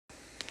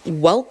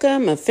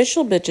Welcome,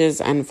 official bitches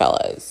and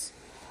fellas.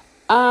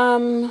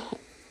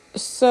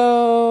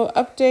 So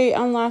update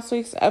on last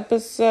week's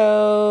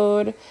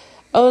episode.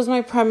 Oh, it was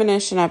my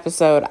premonition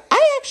episode.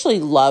 I actually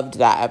loved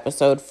that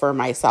episode for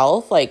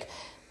myself. Like,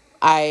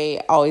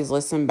 I always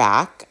listen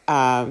back,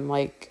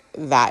 like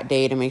that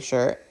day to make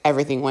sure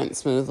everything went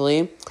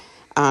smoothly,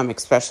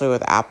 especially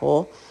with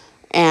Apple.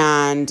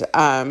 And,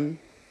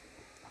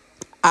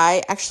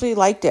 I actually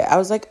liked it. I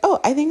was like, oh,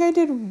 I think I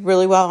did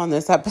really well on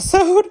this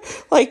episode.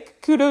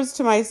 Like, kudos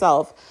to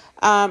myself.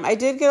 I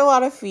did get a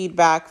lot of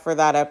feedback for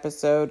that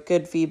episode.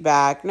 Good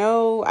feedback.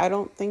 No, I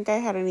don't think I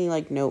had any,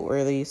 like,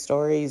 noteworthy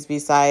stories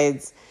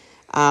besides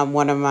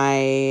one of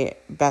my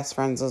best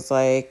friends was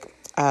like,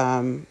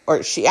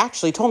 or she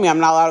actually told me I'm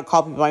not allowed to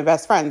call people my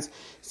best friends.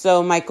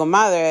 So my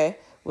comadre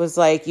was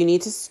like, you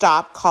need to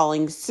stop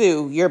calling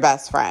Sue your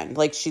best friend.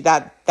 Like,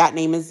 that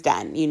name is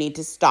done. You need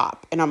to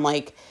stop. And I'm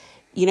like,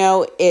 you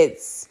know,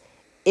 it's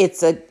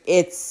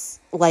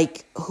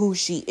like who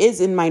she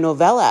is in my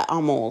novella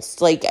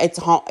almost. Like, it's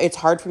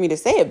hard for me to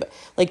say it, but,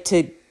 like,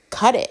 to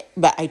cut it,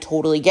 but I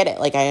totally get it.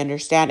 Like, I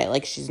understand it.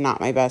 Like, she's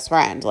not my best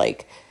friend.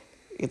 Like,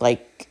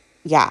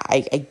 yeah,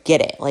 I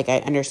get it. Like, I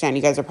understand.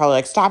 You guys are probably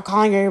like, stop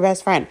calling her your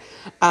best friend.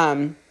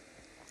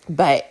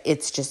 But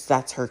it's just,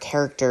 that's her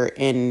character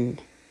in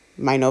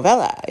my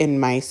novella, in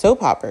my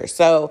soap opera.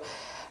 So,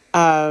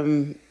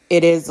 it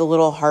is a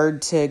little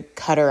hard to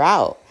cut her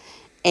out.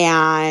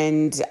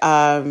 And,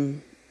 I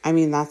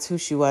mean, that's who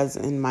she was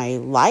in my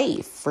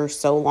life for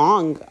so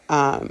long.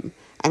 I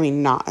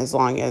mean, not as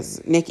long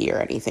as Nikki or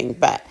anything,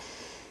 but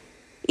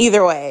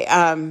either way,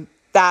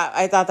 that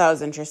I thought that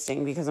was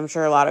interesting because I'm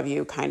sure a lot of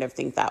you kind of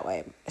think that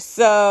way.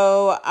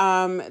 So,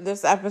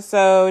 this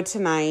episode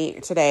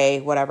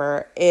today,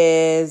 whatever,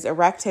 is a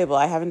rec table.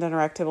 I haven't done a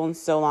rec table in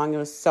so long. It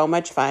was so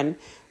much fun.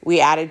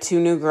 We added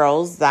 2 new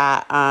girls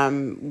that,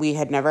 we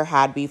had never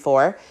had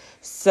before.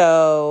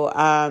 So,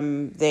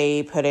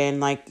 they put in,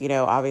 like, you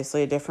know,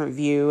 obviously a different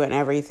view and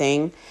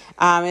everything.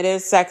 It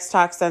is sex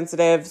talk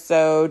sensitive,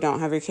 so don't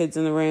have your kids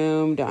in the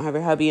room. Don't have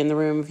your hubby in the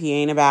room if he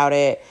ain't about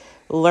it.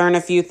 Learn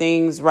a few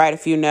things, write a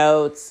few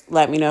notes.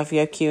 Let me know if you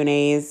have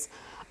Q&As.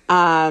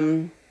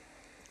 And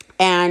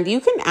you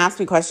can ask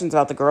me questions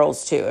about the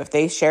girls too. If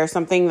they share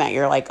something that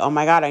you're like, oh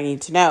my God, I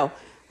need to know.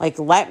 Like,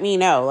 let me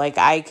know. Like,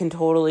 I can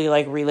totally,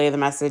 like, relay the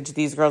message.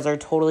 These girls are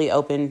totally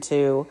open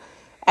to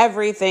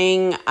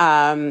everything.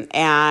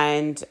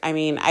 And I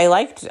mean, I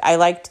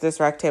liked this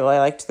rec table. I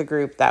liked the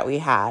group that we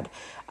had.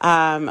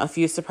 A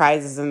few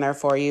surprises in there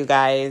for you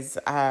guys,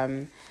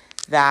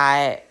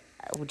 that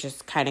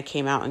just kind of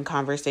came out in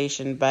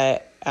conversation.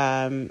 But,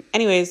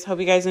 anyways,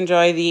 hope you guys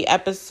enjoy the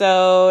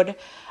episode.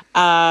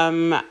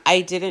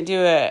 I didn't do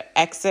an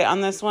exit on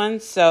this one,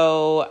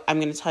 so I'm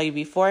going to tell you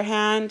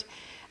beforehand.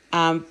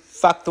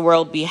 Fuck the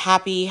world, be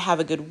happy, have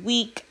a good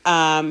week.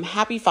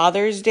 Happy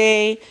Father's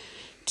Day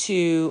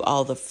to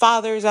all the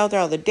fathers out there,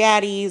 all the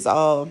daddies,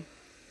 all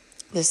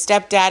the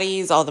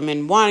stepdaddies, all the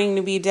men wanting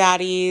to be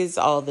daddies,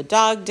 all the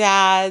dog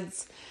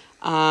dads,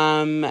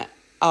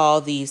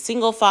 all the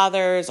single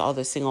fathers, all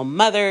the single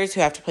mothers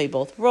who have to play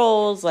both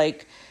roles.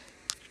 Like,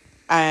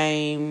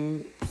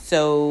 I'm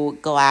so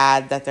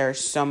glad that there are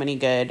so many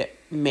good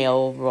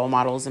male role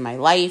models in my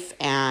life,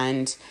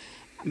 and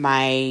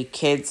my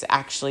kids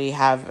actually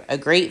have a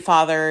great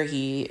father.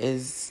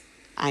 He's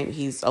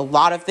a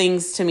lot of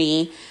things to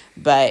me,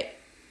 but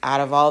out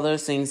of all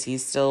those things,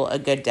 he's still a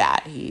good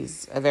dad.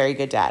 He's a very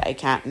good dad. I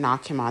can't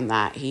knock him on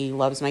that. He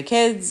loves my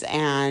kids,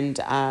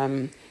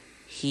 and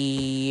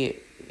he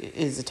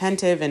is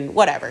attentive and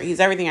whatever.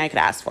 He's everything I could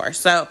ask for.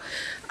 So,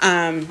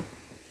 I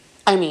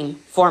mean,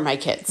 for my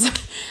kids,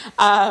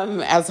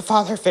 as a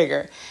father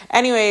figure.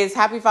 Anyways,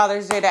 happy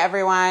Father's Day to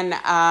everyone.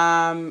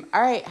 All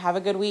right, have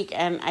a good week,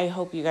 and I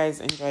hope you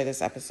guys enjoy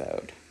this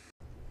episode.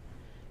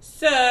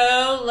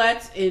 So,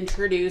 let's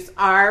introduce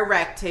our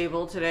rec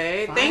table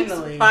today. Finally.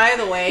 Thanks, by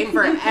the way,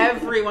 for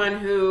everyone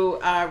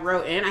who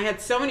wrote in. I had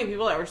so many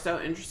people that were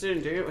so interested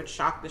in doing it, which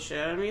shocked the shit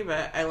out of me,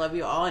 but I love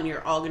you all, and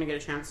you're all going to get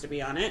a chance to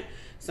be on it.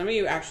 Some of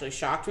you actually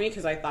shocked me,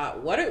 because I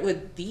thought, what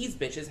would these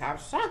bitches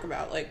have to talk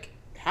about? Like,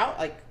 how,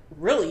 like,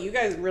 really? You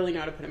guys really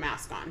know how to put a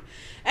mask on.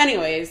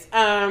 Anyways,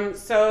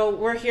 so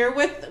we're here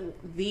with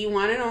the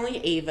one and only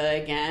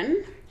Ava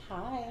again.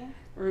 Hi.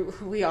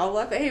 We all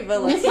love Ava.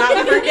 Let's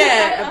not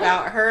forget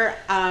about her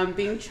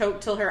being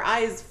choked till her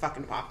eyes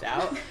fucking popped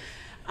out.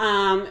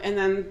 And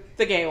then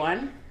the gay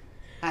one.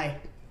 Hi.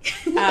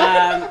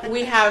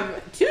 We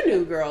have 2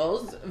 new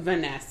girls,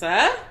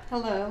 Vanessa.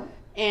 Hello.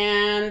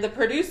 And the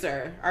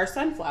producer, our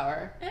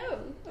sunflower. Oh,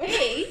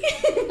 hey.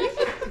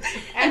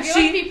 And I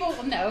feel like people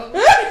will know.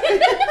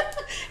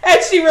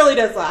 And she really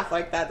does laugh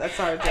like that. That's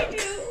not a joke. I do.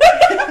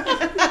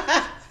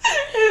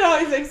 It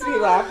always makes me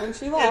laugh when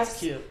she laughs.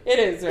 It's cute. It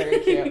is very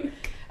cute.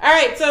 All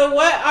right, so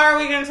what are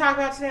we going to talk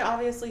about today?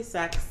 Obviously,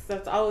 sex.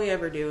 That's all we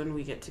ever do when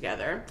we get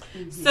together.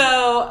 Mm-hmm.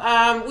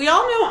 So, we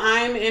all know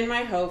I'm in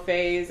my hoe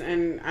phase,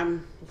 and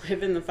I'm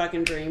living the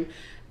fucking dream.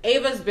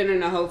 Ava's been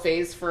in a hoe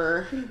phase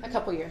for a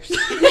couple years.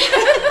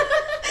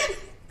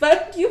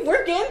 But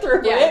we're getting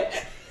through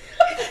it.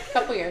 A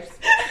couple years.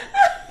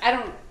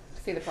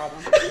 be the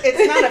problem.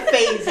 It's not a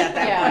phase at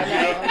that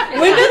point, right?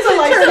 When does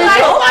it turn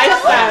into a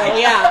lifestyle?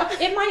 Yeah.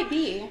 It might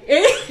be.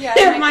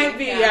 It might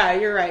be. Yeah,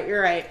 you're right.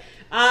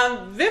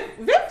 Viv's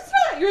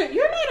not.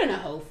 You're not in a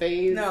hoe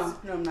phase. No,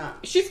 I'm not.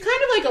 She's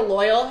kind of like a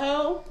loyal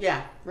hoe.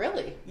 Yeah,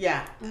 Really?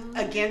 yeah.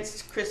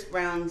 Against Chris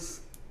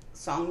Brown's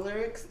song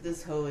lyrics,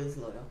 this hoe is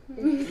loyal.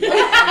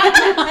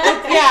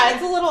 Yeah,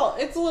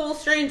 it's a little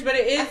strange, but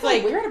it I is feel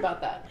like weird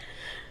about that.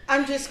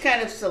 I'm just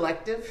kind of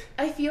selective.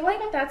 I feel like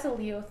that's a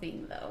Leo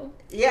thing, though.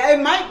 Yeah, it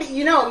might be.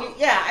 Yeah.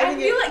 I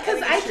feel like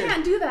because I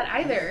can't do that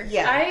either.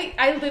 Yeah.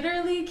 I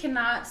literally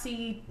cannot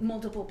see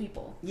multiple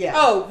people. Yeah.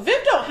 Oh,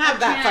 Viv don't have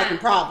that can't. fucking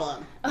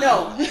problem.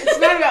 No, it's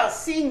not about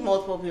seeing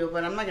multiple people,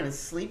 but I'm not going to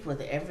sleep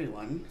with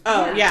everyone.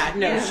 Oh yeah,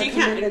 no, she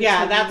can't.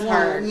 Yeah, that's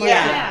hard. Yeah.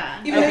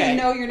 Yeah. Even though Okay. you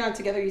know you're not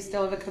together, you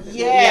still have a commitment.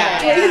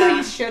 Yeah. Well, even though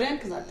you shouldn't,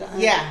 because I've done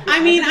it. Yeah.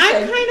 I mean, I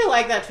Okay. kind of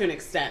like that to an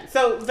extent.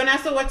 So,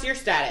 Vanessa, what's your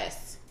status?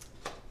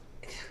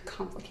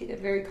 Complicated,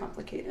 very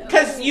complicated.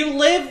 Because you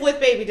live with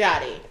baby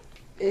daddy.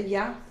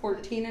 Yeah,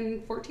 14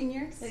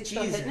 years.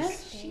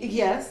 Jesus.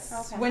 Yes.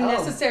 Okay. When Oh.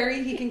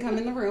 necessary, he can come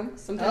in the room.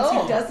 Sometimes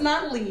Oh. he does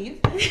not leave.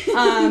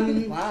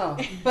 Wow.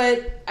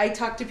 But I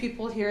talk to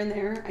people here and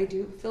there. I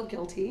do feel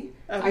guilty.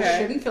 Okay. I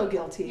shouldn't feel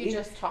guilty. You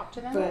just talk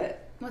to them?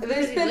 But Well,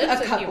 there's because he been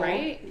lives a with you, couple.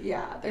 right?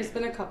 Yeah, there's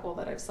been a couple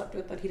that I've slept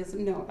with that he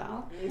doesn't know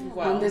about.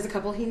 Wow. There's a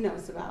couple he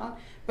knows about.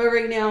 But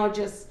right now,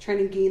 just trying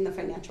to gain the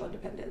financial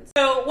independence.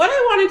 So what I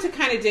wanted to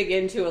kind of dig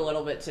into a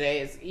little bit today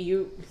is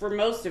for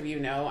most of you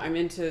know,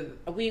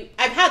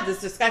 I've had this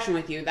discussion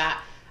with you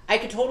that I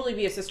could totally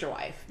be a sister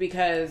wife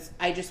because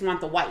I just want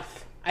the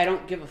wife. I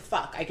don't give a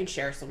fuck. I can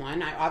share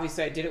someone. I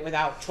did it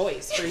without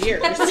choice for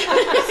years.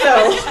 So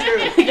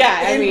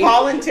yeah, I mean,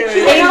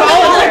 Involuntary.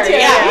 involuntary.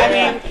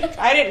 Yeah, I mean,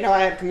 I didn't know I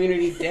had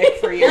community dick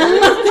for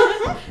years.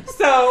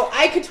 So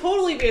I could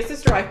totally be a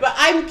sister wife, but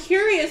I'm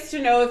curious to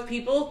know if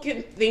people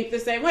can think the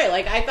same way.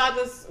 Like, I thought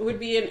this would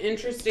be an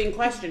interesting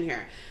question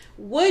here.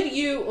 Would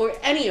you, or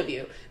any of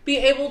you, be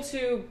able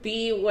to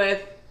be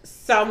with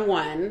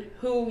someone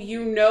who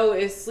you know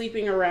is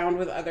sleeping around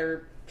with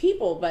other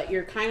people, but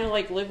you're kind of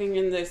like living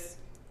in this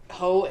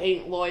hoe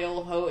ain't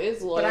loyal, hoe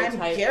is loyal But I'm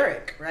type?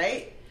 Garrick,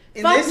 right?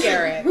 Fuck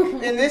Garrick.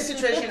 In this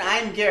situation,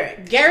 I'm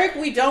Garrick. Garrick,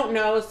 we don't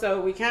know, so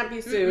we can't be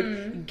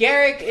sued.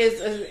 Garrick is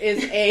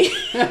a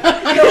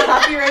No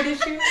copyright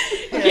issue?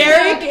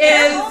 Garrick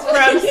is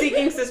from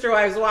Seeking Sister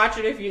Wives. Watch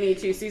it if you need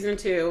to. Season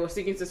 2,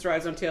 Seeking Sister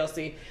Wives on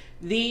TLC.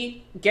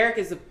 Garrick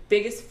is the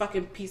biggest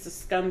fucking piece of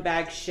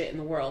scumbag shit in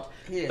the world.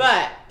 He is.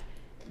 But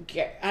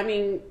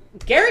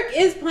Garrick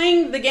is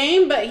playing the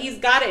game, but he's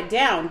got it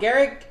down.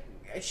 Garrick,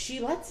 she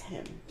lets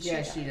him.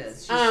 Yeah, she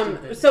does. She's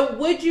stupid. So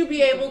would you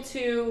be able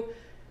to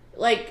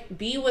like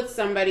be with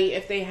somebody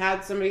if they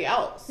had somebody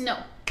else? No.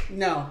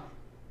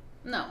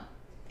 No.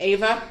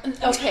 Ava?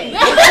 Okay. You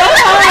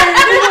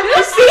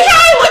see how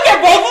I look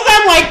at both of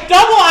them like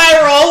double eye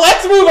roll?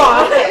 Let's move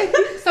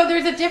on. So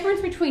there's a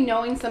difference between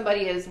knowing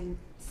somebody is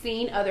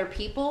seeing other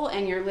people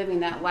and you're living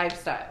that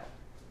lifestyle.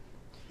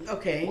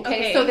 Okay.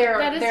 Okay, so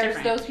that is there's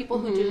different. those people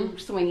who do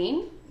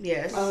swinging.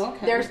 Yes. Oh,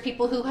 okay. There's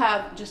people who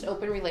have just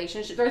open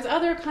relationships. There's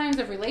other kinds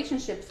of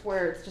relationships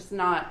where it's just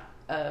not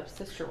a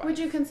sister wife. Would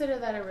you consider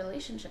that a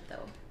relationship,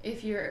 though?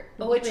 If you're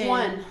open, Which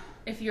one?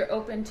 If you're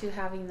open to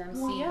having them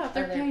see Yeah, if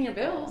they're other paying your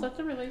people. bills, that's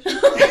a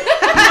relationship.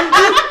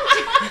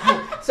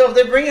 So if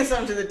they're bringing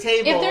something to the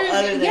table, If there's,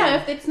 other than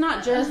if it's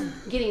not just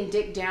getting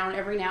dick down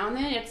every now and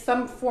then, it's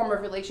some form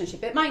of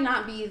relationship. It might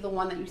not be the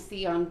one that you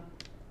see on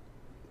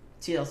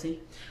TLC.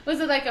 Was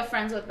it like a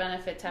friends with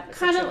benefit type of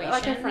kind situation? of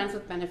like a friends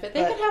with benefit.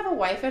 They But- could have a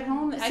wife at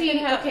home. I See, could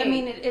have. okay. I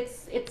mean,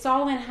 it's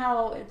all in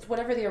how it's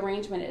whatever the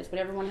arrangement is, but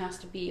everyone has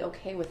to be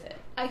okay with it.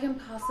 I can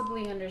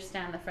possibly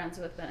understand the friends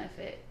with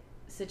benefit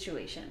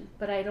situation,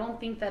 but I don't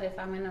think that if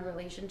I'm in a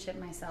relationship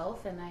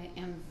myself and I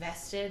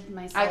invested I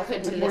myself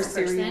couldn't into be this more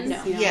serious. person,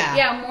 No. Yeah.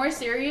 yeah, more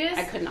serious.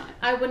 I could not.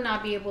 I would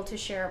not be able to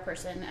share a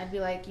person. I'd be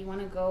like, you want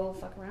to go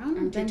fuck around?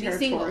 And Then be be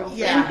single. territorial.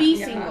 Yeah. Then be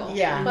Yeah. single.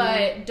 Yeah.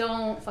 But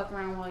don't fuck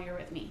around while you're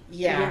with me.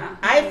 Yeah. Yeah.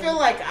 I feel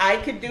like I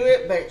could do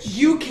it, but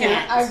You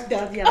can't. can't.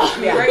 That's me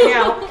Yeah. right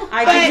now.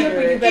 I can do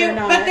it, but you better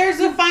not. But there's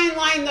a fine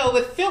line though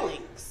with fillings.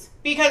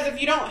 Because if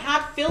you don't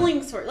have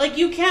feelings for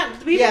you can't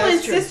people Yeah, in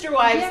that's true. sister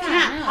wives Yeah,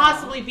 can't no.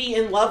 possibly be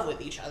in love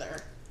with each other.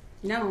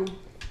 No.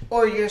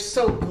 Or you're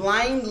so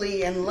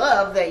blindly in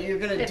love that you're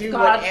gonna It's do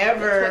God.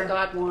 whatever. It's what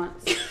God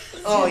wants.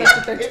 Oh That's yeah.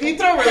 what they're If you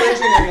throw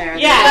religion in there,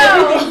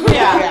 Yeah.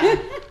 yeah. yeah.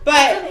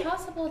 But It's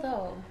impossible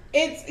though.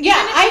 it's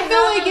I feel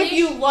have like a if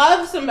you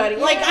love somebody,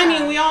 like I Yeah.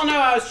 mean, we all know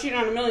I was cheated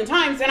on a million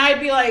times, and I'd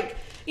be like,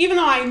 even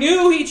though I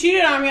knew he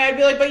cheated on me, I'd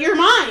be like, but you're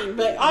mine.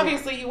 But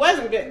obviously he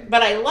wasn't.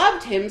 But I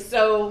loved him,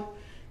 so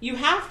you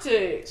have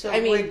to. So I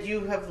mean, would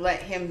you have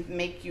let him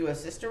make you a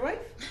sister wife?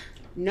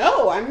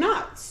 no, I'm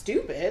not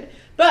stupid.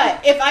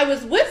 But if I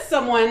was with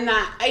someone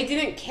that I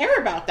didn't care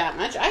about that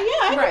much, I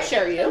Right. would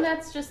share And you.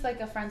 that's just like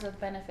a friends with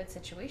benefit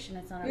situation.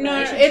 It's not a No,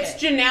 relationship. it's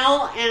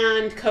Janelle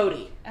and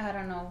Cody. I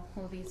don't know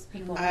who these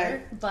people I-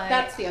 are, but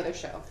That's the other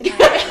show.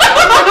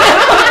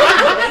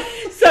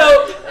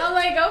 So I'm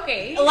like,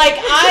 okay. like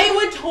I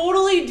would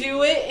totally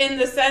do it in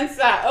the sense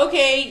that,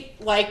 okay,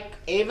 like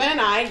Ava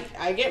and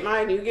I get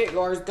mine, you get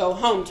yours, go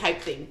home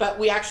type thing. But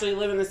we actually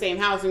live in the same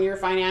house and you're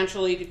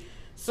financially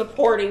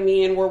supporting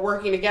me and we're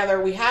working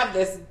together. We have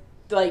this,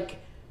 like,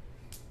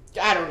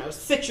 I don't know,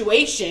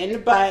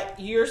 situation, but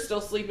you're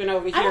still sleeping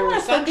over I don't here want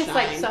with to focus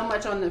Sunshine. like so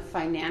much on the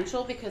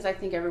financial because I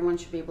think everyone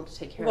should be able to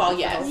take care Well, of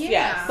themselves. yes,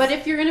 Yeah. yes. But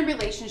if you're in a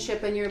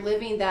relationship and you're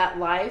living that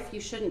life, you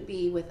shouldn't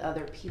be with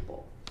other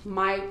people.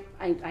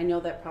 I know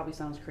that probably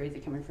sounds crazy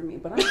coming from me,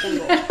 but I'm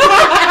single.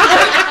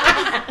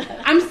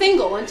 I'm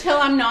single. Until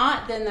I'm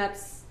not, then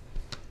that's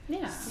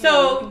Yeah.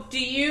 So,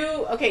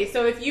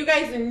 so if you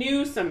guys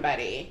knew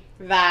somebody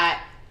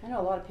that, I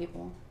know a lot of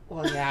people.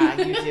 well, yeah,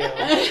 you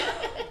do.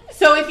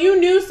 So if you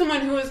knew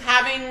someone who was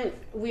having,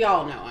 we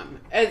all know them,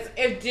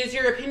 does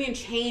your opinion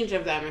change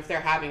of them if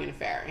they're having an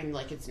affair and,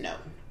 like, it's no?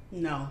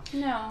 No.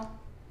 No,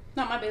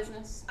 not my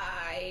business.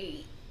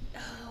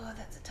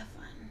 That's a tough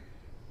one.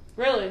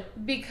 Really?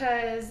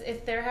 Because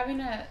if they're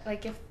having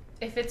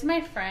if it's my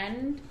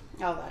friend,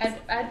 Oh, that's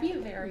I'd be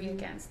very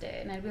against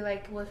it, and I'd be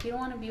like, well, if you don't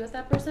want to be with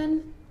that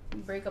person,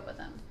 break up with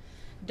them.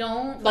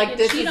 Don't Like, fucking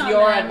this cheat is on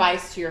your them.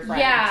 advice to your friends?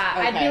 Yeah,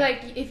 I'd Okay. be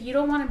like, if you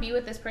don't want to be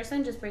with this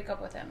person, just break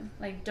up with him.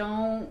 Like,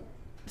 don't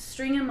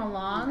string him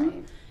along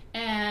Right.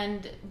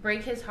 and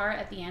break his heart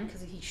at the end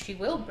because she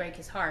will break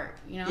his heart,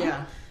 you know?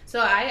 Yeah. So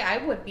I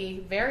would be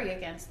very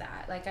against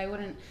that. Like, I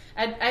wouldn't,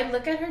 I'd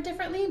look at her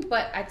differently,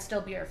 but I'd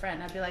still be her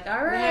friend. I'd be like,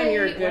 all right, Man,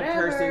 you're a good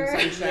whatever.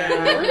 person, Sunshine.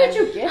 Where did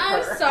you get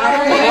I'm her?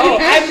 sorry. No,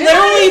 I'm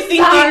literally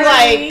thinking, Sorry.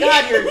 like,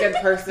 God, you're a good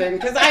person.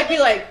 Because I'd be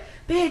like,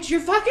 bitch, you're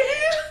fucking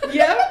him?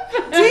 Yep.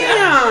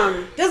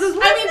 Damn. Does his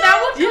wife I mean, know?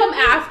 that would come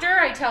after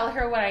I tell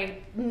her what I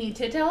need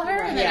to tell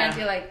her, and then Yeah. I'd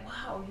be like,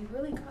 wow, you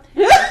really got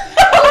him.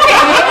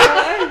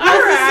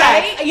 How's the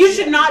sex? You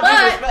should not do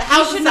this, but But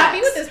how's you the should not sex?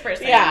 be with this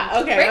person. Yeah,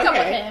 okay, Break up okay,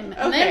 with him,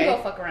 and okay. then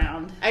go fuck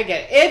around. I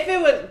get it. If it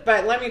was,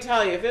 but let me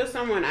tell you, if it was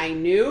someone I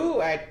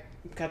knew, I'd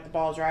cut the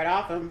balls right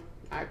off him.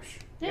 Yep.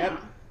 Yeah.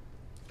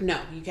 No,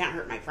 you can't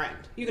hurt my friend.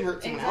 You can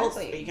hurt someone else,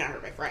 Exactly. but you can't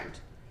hurt my friend.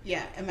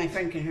 Yeah, and my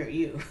friend can hurt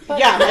you.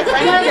 Yeah, my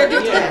friend can hurt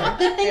you.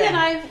 The thing Yeah. that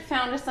I've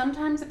found is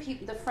sometimes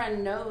the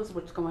friend knows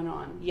what's going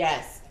on.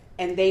 Yes,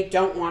 and they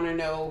don't want to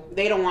know.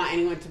 They don't want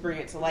anyone to bring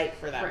it to light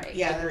for them. Right.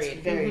 Yeah, that's Agreed.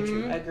 very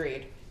true.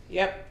 Agreed.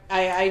 Yep,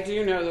 I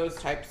do know those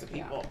types of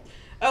people.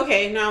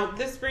 Okay, now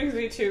this brings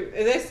me to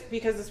this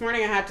because this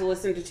morning I had to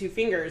listen to Two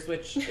Fingers,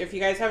 which if you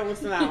guys haven't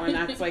listened to that one,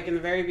 that's like in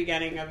the very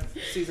beginning of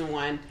season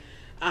 1.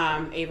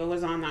 Ava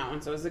was on that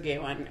one, so it was a gay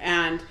one.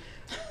 And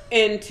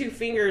in Two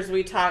Fingers,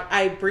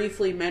 I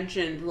briefly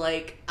mentioned,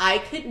 like, I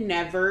could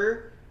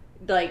never,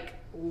 like,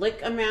 lick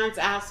a man's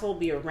asshole,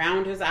 be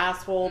around his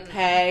asshole,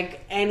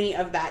 peg, any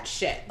of that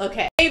shit.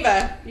 Okay.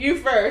 Ava, you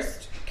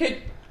first.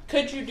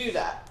 Could you do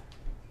that?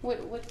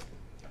 What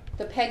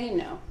the pegging?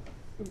 No.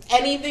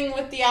 Anything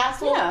with the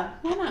asshole? Yeah.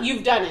 Why not?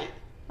 You've done it.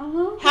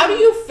 Uh-huh. How do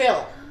you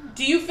feel?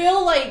 Do you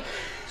feel like...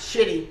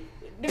 Shitty.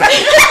 No,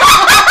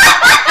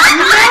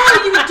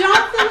 you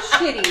don't feel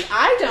shitty.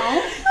 I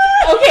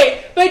don't.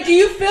 Okay, but do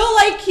you feel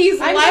like he's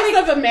I'm less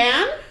like- of a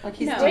man? Like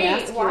he's No. Wait,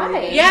 demasculating.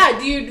 why? Yeah,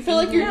 do you feel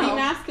like you're No.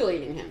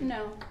 demasculating him?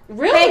 No.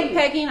 Really?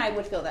 Pegging, I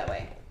would feel that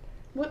way.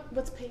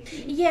 What's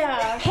pegging?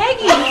 Yeah.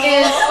 Pegging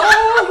is.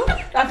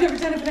 I've never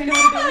done it, but I know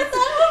what it is.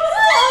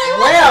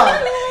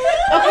 Well,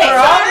 Okay, for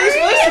all these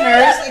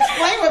listeners,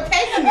 explain what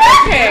pegging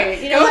is.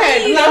 Okay, You know, go let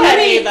ahead. me- Go let ahead,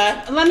 me-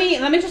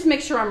 Ava. Let me just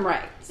make sure I'm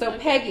right. So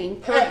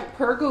pegging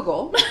per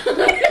Google.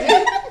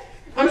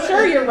 I'm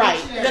sure you're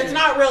right. That's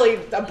not really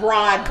a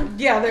broad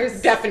Yeah,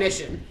 there's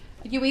definition.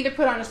 you either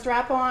put on a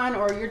strap on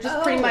or you're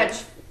just pretty Oh. much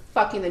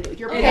fucking the dude.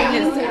 You're Yeah.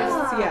 pegging his Yeah.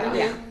 ass. Yeah.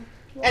 Yeah.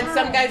 And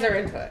some guys are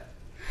into it.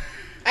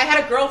 I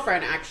had a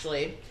girlfriend,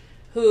 actually,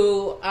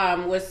 who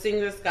was seeing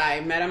this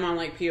guy, met him on,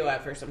 like,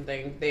 POF or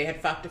something. They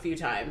had fucked a few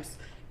times.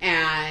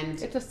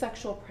 And It's a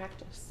sexual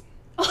practice.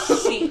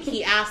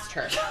 he asked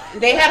her.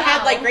 They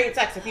had like great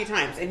sex a few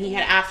times, and he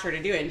had asked her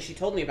to do it, and she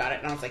told me about it,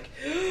 and I was like,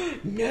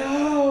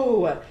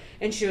 no.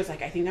 And she was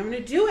like, I think I'm gonna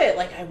do it.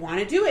 Like, I want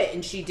to do it,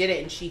 and she did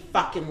it, and she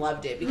fucking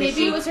loved it because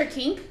Maybe it was her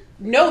kink.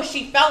 no,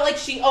 she felt like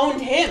she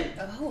owned him.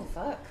 Oh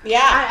fuck.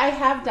 Yeah, I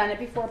have done it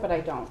before, but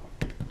I don't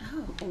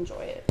Oh.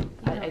 enjoy it.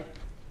 I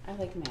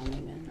like manly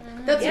men.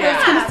 That's Yeah. what I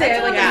was gonna say. I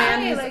That's like what a I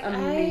man who's like, a I-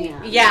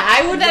 man. yeah.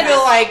 I would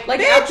feel like, Like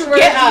bitch, afterwards,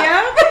 get up.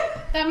 yeah.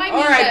 That might Or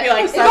mean I'd be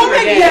like, that. suck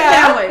my dick.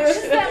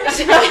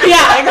 Sandwich.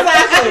 Yeah,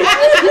 exactly.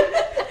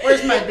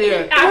 Where's my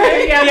beer?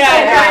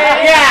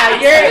 Yeah.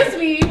 Excuse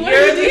me. What You're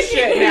are you the doing?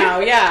 shit now,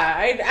 yeah.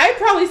 I'd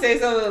probably say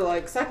something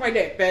like, suck my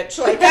dick, bitch.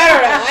 Like, I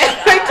don't know.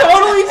 I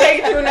totally take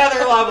it to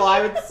another level.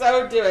 I would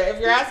so do it. If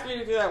you're asking me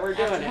to do that, we're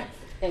doing it.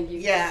 And you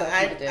Yeah, suck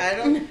my dick. I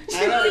don't.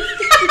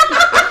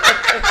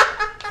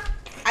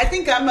 I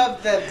think I'm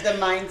of the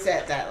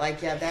mindset that,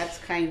 like, yeah, that's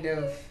kind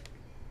of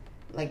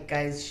like,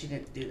 guys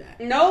shouldn't do that.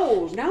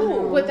 No.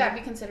 Would that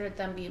be considered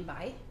them being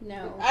bi?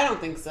 No, I don't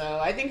think so.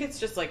 I think it's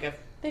just like a...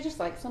 they just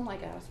like some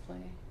like ass play.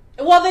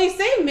 Well, they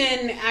say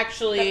men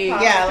actually... The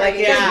Yeah, like,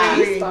 Yeah. it's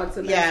really, Spots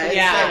in yeah, there. it's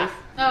Yeah. like,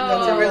 Oh,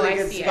 that's a really I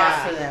good see. spot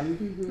Yeah. for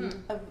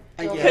them.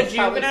 I They'll guess. Could you,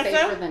 probably Vanessa?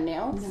 say for the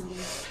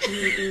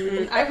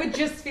nails. I would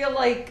just feel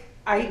like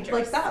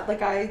like that.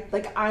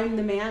 Like I'm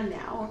the man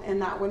now,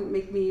 and that wouldn't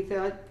make me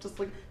feel just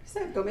like you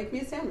said. Go make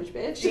me a sandwich,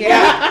 bitch.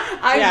 Yeah.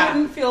 I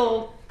wouldn't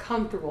feel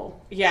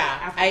comfortable. Yeah.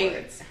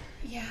 Afterwards.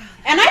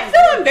 And I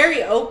feel I'm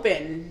very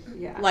open,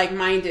 Yeah. like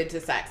minded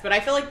to sex, but I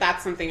feel like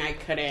that's something I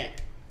couldn't.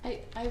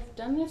 I've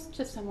done this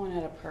to someone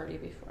at a party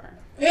before.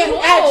 At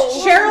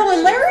Cheryl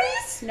and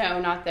Larry's? No,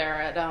 not there.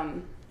 At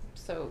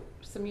so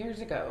some years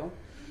ago,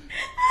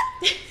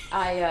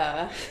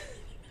 I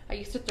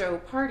used to throw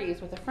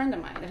parties with a friend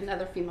of mine,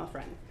 another female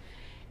friend,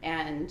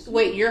 and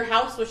Wait, your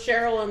house was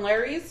Cheryl and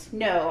Larry's?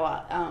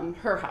 no,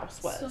 her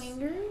house was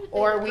Swinger?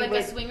 Or we like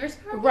would- a swingers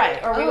party?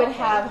 right, or we would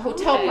have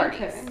hotel Okay,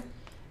 parties okay.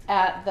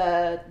 at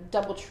the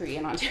DoubleTree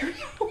in Ontario.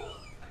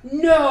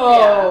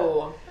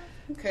 No.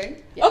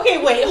 Okay.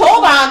 Okay, wait,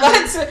 hold on.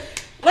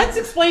 Let's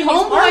explain these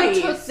Homeboy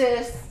parties. took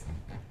this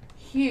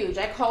huge.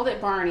 I called it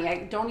Barney. I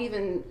don't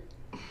even.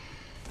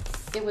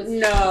 It was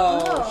No,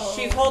 Oh.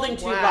 she's holding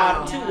two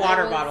Wow.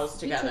 water it was- bottles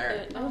he took together.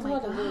 It was Oh a my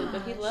lot of lube,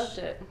 but he gosh. loved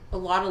it. A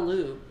lot of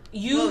lube.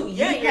 You, Well,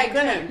 yeah, you you're had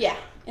gonna- to. Yeah,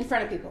 in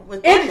front of people.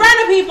 With In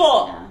front of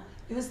people. Yeah.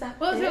 It was that.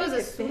 Well, if it was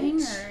a big,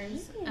 bitch.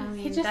 swingers, I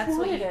mean, just that's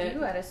what you wanted it.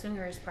 do at a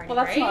swingers party, Well,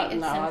 that's right? not.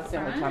 It's No, in that's the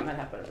only front. time that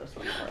happened at a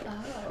swing party.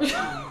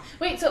 Oh.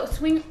 Wait, so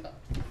swing.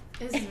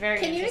 This is very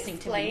Can you interesting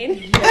explain?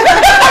 to me.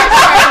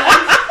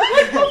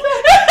 Hold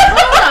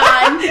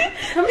on.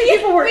 How many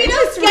people were in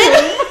this room?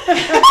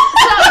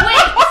 So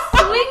wait,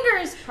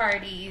 swingers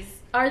parties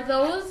are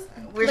those?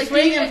 We're like,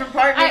 swinging you- from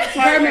partner I- to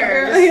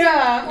partner.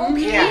 Yeah.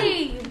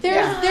 Okay.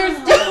 There's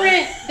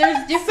different.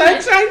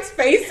 Sunshine's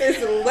face is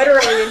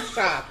literally in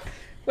shock.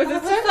 Was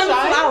it sunshine?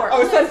 sunflower.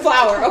 Oh,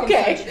 sunflower.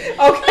 Okay. Okay.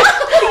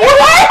 You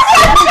like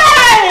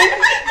sunshine?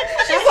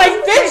 She's like,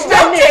 bitch,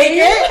 don't take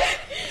it.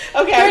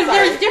 Okay. I'm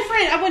sorry. There's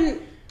different. I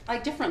wouldn't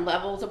like different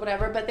levels or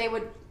whatever, but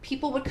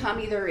people would come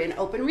either in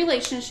open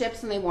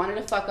relationships and they wanted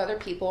to fuck other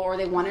people, or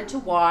they wanted to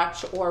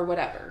watch, or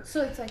whatever.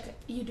 So it's like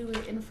you do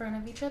it in front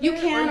of each other. You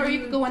can, or you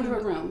do could go into a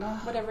do- room,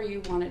 whatever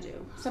you want to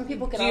do. Some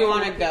people get. Do you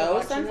want to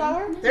go,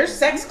 Sunflower? There's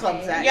sex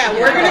clubs at. Yeah, Yeah.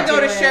 we're gonna go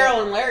to Do it.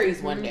 Cheryl and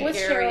Larry's one day. What's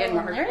Gary Cheryl and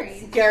and Margaret.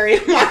 Larry? Gary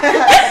and Mark.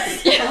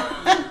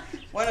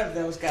 One of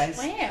those guys.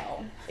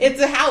 Wow.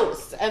 It's a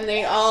house, and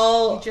they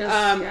all You just-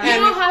 and You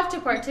don't have to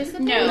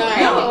participate. No.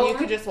 no, you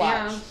could just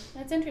watch. Yeah.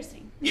 That's interesting.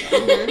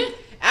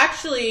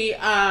 Actually,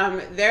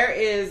 there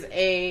is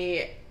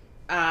a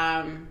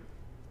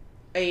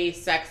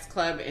sex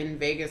club in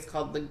Vegas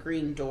called the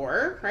Green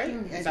Door, right? I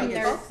Is that think what it's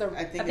it's- called? I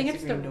I think it's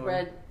it's a the green door.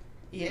 red.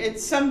 Yeah,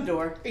 it's some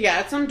door.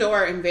 Yeah, it's some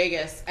door in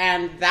Vegas,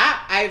 and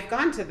that I've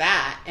gone to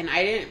that, and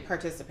I didn't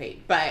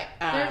participate, but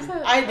There's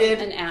I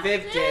did. an app.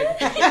 Viv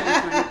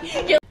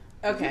did.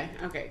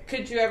 Okay.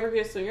 Could you ever be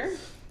a swinger?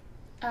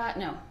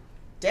 No.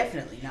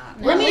 Definitely not.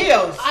 No. We're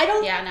Leos. I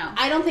don't. Yeah, no.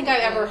 I don't think I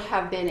ever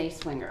have been a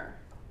swinger.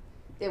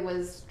 It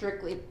was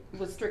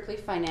strictly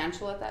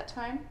financial at that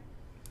time.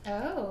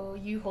 Oh,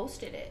 you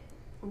hosted it.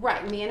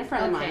 Right, me and a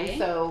friend of Okay. mine.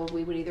 So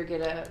we would either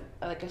get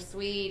a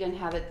suite and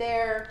have it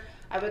there.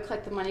 I would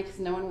collect the money because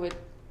no one would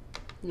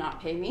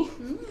not pay me.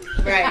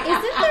 Right.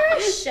 Isn't there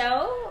a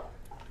show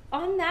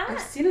on that?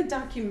 I've seen a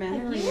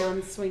documentary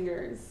on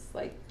swingers.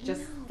 Like,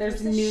 just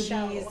there's there's a newbies,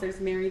 show. there's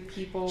married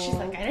people. She's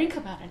like, I didn't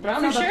come out of but I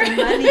don't know for about sure.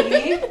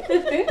 the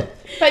money.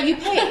 But you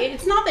pay.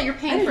 It's not that you're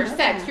paying I for didn't know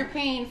sex. that. You're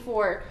paying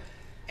for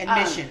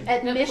Admission.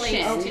 Admission.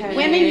 place to be.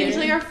 Women Okay.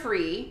 usually are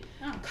free.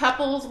 Oh.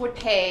 Couples would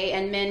pay,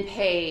 and men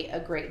pay a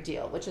great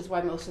deal, which is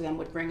why most of them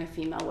would bring a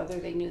female, whether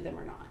they knew them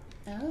or not.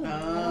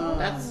 Oh.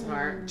 That's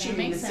smart. That Cheating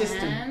makes the system.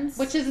 sense.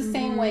 Which is the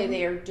same way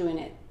they are doing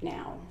it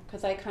now.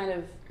 Because I kind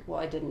of, well,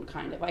 I didn't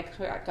kind of. I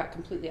got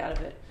completely out of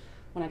it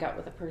when I got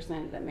with a person I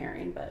ended up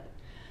marrying, but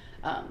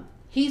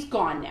he's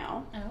gone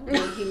now. Oh.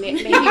 He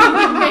maybe Maybe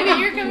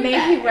you're coming may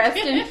back. he rest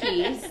in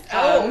peace.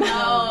 Oh.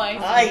 Oh,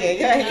 I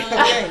see. Ay,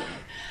 ay,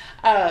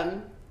 ay. Okay.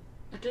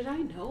 Did I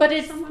know? But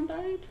it's- someone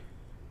died.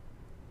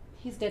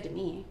 He's dead to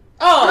me.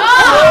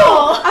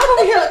 Oh. I'm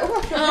over here like,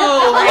 what the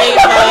Oh,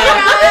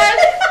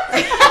 I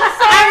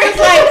was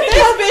like,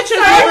 this bitch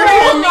has never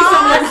told me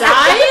someone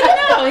died.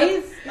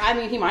 No, I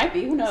mean, he might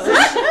be. Who knows?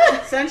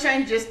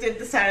 Sunshine just did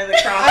the sign of the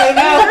cross. I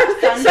know.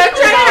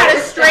 Sunshine had a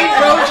straight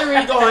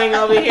rosary going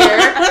over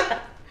here.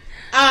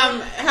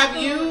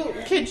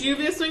 Could you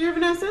be a swinger,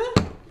 Vanessa?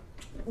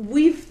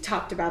 We've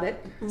talked about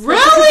it.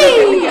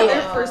 Really?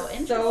 Together for Oh, so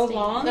interesting.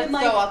 long. Let's And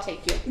go. like, I'll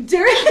take you.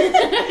 during Gary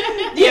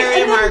and and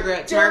then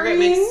Margaret. Margaret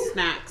makes during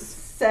snacks.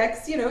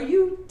 sex,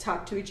 you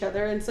talk to each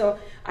other. And so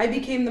I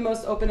became the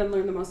most open and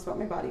learned the most about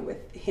my body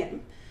with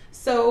him.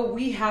 So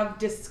we have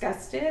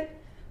discussed it.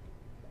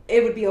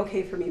 It would be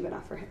okay for me, but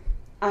not for him.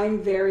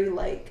 I'm very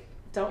like,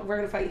 we're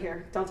going to fight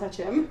here. Don't touch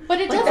him.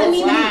 But it Like, doesn't that's-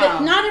 mean wow.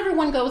 that not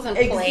everyone goes and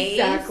plays.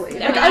 Exactly.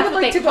 Yeah, Like, that's I would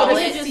what like they to go call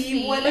to it.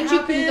 see what But you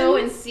can go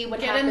and happens. see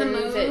what Get in the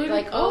happens. mood.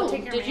 Like, Oh, oh,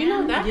 take your did you know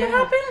man. that Yeah. could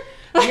happen?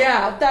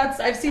 Yeah,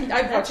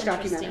 I've watched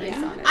interesting.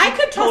 documentaries Yeah. on it. I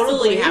could totally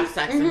Possibly. have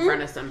sex in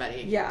front of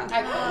somebody. Yeah.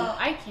 Oh,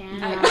 I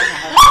can. I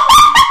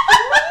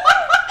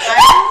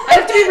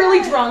have to be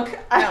really drunk.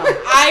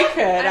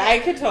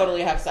 I could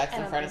totally have sex I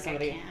in don't front of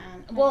think I somebody.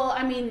 can. Well,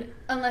 I mean,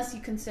 unless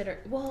you consider.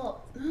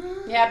 Well,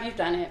 Yeah, you've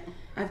done it.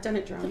 I've done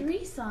it drunk.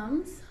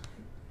 Threesomes,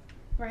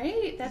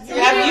 right? That's Yeah,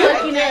 what you- you're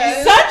looking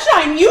at.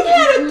 Sunshine, you've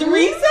had a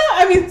threesome?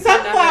 I mean,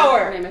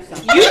 Sunflower. Name is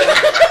Sunflower.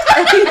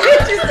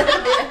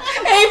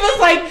 Ava's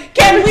like,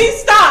 can we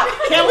stop?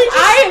 Can we just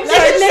I am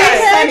let's sitting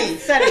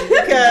just try Sunny,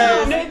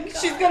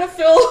 because She's gonna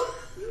fill.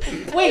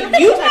 Wait,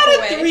 you've had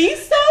a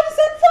threesome,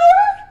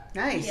 Sunflower?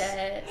 nice,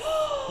 Yes.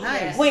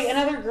 nice. Wait,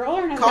 another girl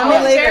or another Call guy?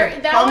 me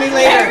later. Call me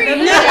later.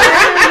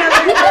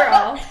 Another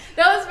girl.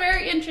 That was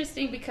very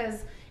interesting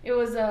because it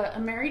was a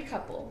married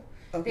couple.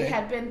 Okay. They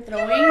had been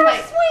throwing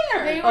like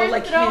swinger. they Oh, were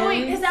like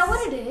throwing. hands? Is that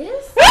what it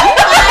is? I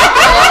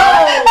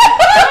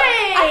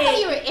thought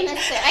you were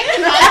innocent. I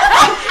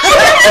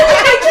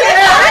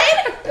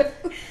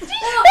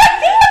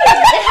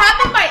It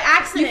happened by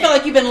accident. You feel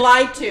like you've been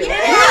lied to.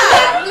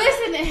 Yeah.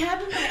 Listen, it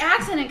happened by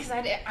accident because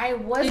I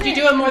wasn't. Did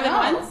you do it more than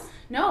no. once?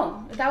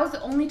 No, that was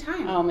the only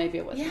time. Oh, maybe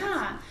it was.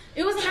 Yeah,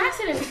 it was an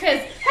accident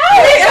because Okay,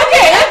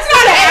 that's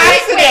not an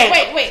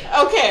accident. wait.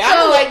 Okay, I'm So,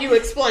 gonna let you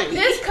explain.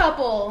 This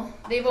couple,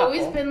 they've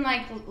always been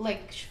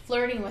like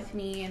flirting with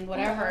me and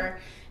whatever,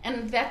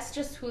 and that's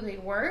just who they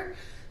were.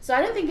 So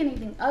I didn't think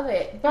anything of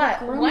it.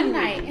 But one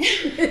night,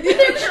 they're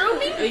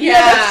grooming.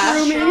 Yeah.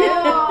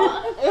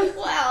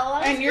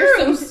 Well, And you're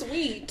so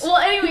sweet. Well,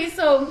 anyway,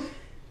 so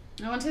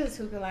I went to this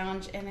hookah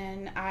lounge, and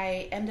then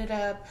I ended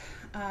up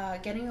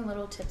getting a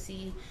little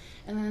tipsy.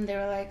 And then they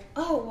were like,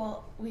 "Oh,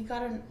 well, we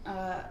got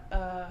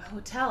a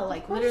hotel,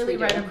 like literally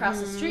right across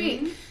the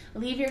street.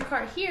 Leave your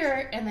car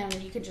here, and then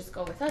you could just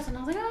go with us." And I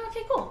was like, "Oh,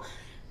 okay, cool."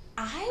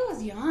 I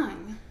was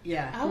young.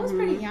 Yeah. I was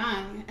pretty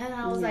young, and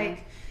I was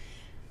like,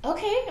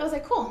 "Okay." I was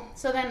like, "Cool."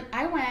 So then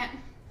I went,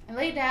 I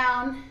laid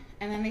down,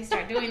 and then they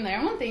start doing their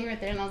own thing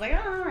right there, and I was like,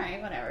 "Oh, all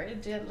right, whatever.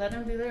 Just let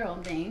them do their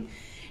own thing."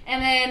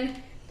 And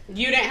then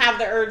You didn't have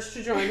the urge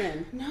to join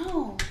in.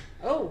 no.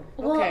 Oh,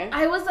 Well, okay.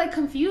 I was like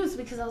confused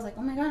because I was like,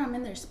 "Oh my god, I'm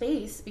in their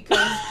space," because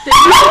they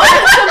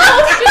weren't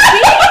supposed to be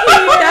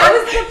here. That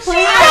was the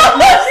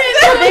plan.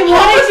 They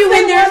wanted you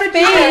in their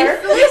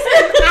space.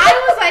 Listen, I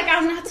was like,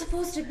 "I'm not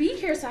supposed to be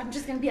here, so I'm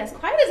just gonna be as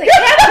quiet as I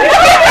can."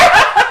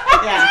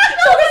 Yeah.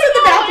 So I was in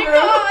the bathroom.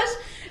 Oh my gosh.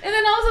 And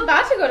then I was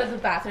about to go to the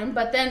bathroom,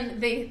 but then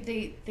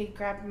they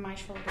grabbed my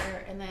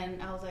shoulder, and then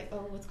I was like,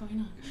 "Oh, what's going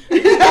on?" Oh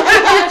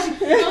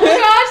my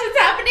gosh, it's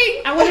happening.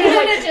 I want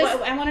to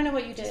just I want to know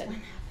what you did.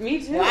 Me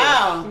too.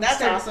 Wow,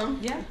 that's awesome.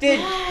 Yeah.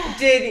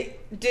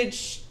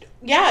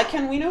 Yeah,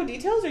 can we know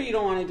details or you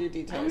don't want to do I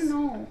details? don't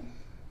know.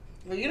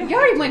 Well, you don't You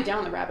already went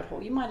down the rabbit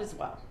hole. You might as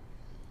well.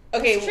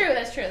 Okay,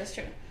 That's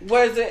true.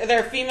 was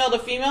there female to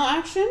female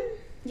action?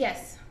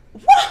 Yes.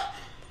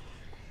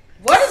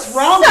 What is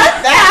wrong with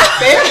that,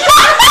 bitch?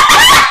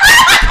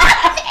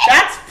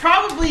 That's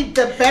probably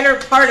the better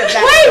part of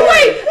that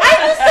story. I'm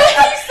just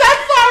saying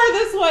Sunflower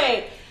this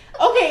way.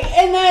 Okay,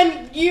 and then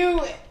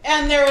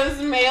and there was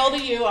male to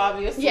you,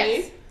 obviously.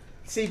 Yes.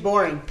 See,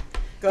 boring.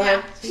 Go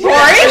ahead.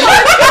 Boring?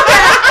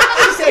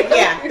 She said,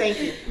 yeah, thank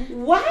you.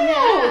 Wow.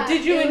 Yeah,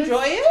 Did you it was-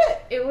 enjoy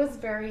it? It was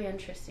very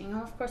interesting.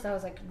 Of course, I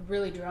was like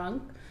really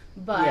drunk,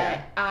 but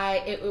Yeah.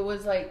 it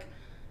was like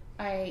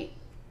I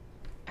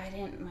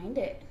didn't mind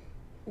it.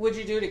 Would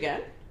you do it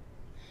again?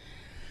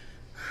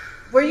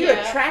 Were you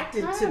Yeah.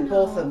 attracted I to don't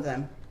both know. of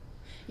them?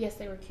 Yes,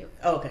 they were cute.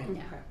 Oh, okay.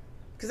 Yeah,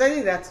 Because I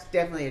think that's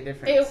definitely a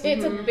difference.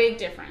 it's a big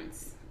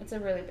difference. It's a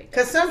really big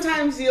Because difference.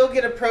 sometimes you'll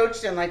get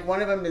approached and like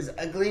one of them is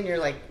ugly and you're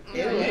like,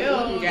 ew.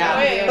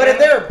 Yeah. But if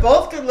they were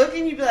both good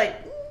looking, you'd be like,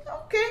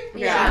 okay.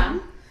 Yeah.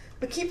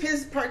 But keep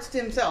his parts to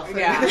himself.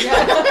 Yeah.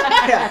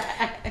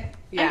 Yeah.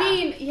 Yeah. I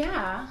mean,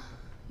 yeah.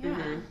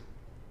 Mhm.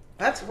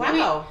 That's Wow.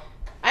 wow.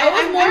 I was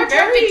I'm more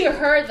attracted very- to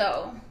her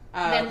though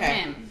Oh, than okay.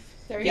 him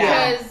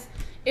Yeah. because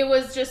it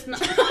was just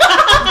not.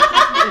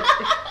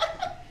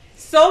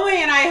 Soulmate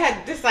and I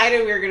had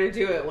decided we were gonna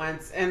do it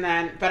once, and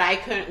then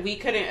we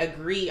couldn't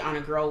agree on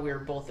a girl we were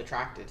both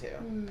attracted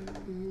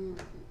to.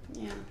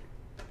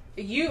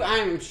 Yeah.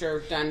 I'm sure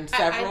have done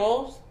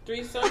several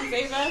threesomes,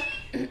 Ava.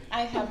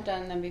 I have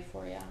done them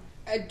before, yeah.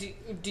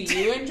 Do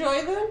you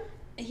enjoy them?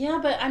 Yeah,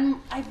 but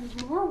I'm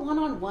more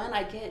one-on-one.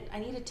 I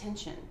need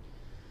attention.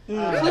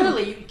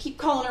 Clearly, you keep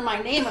calling her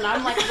my name, and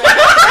I'm like,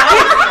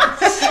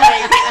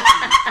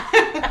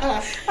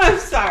 I'm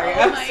sorry.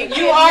 Oh my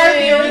You are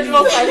the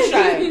original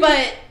sunshine.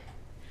 but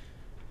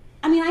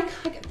I mean, I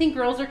think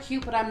girls are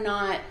cute, but I'm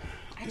not.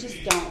 I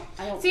just don't.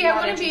 I don't. See, not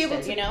I wouldn't be able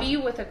interested, to you know? be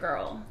with a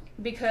girl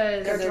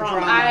because They're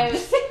drama.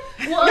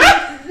 well,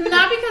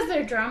 not because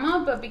they're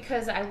drama, but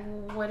because I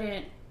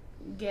wouldn't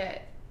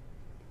get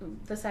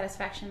the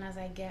satisfaction as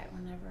I get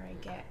whenever I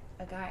get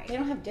a guy. They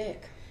don't have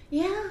dick.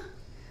 Yeah.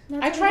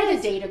 I tried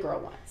to date a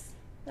girl once.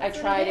 That's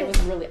I what tried. it It is.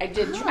 was really. I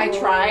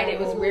tried. It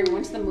was weird. We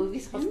went to the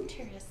movies.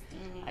 Interesting.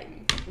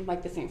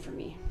 Like the same for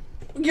me.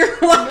 You're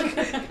like,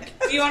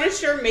 do you want to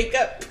share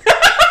makeup?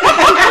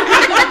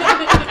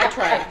 I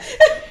tried.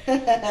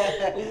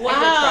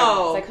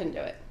 Wow. I couldn't do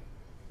it.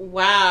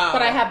 Wow.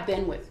 But I have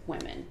been with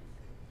women.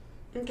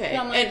 Okay. And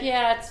I'm like, And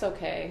yeah, it's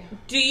okay.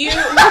 do you?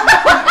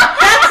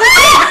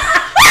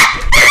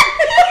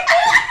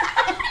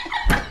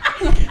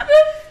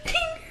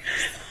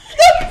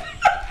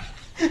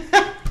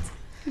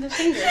 The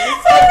fingers.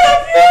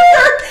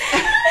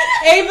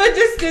 Ava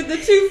just did the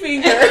 2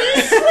 fingers.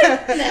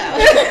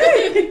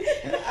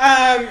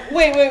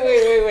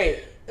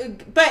 Wait.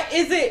 But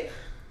is it,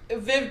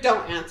 Viv,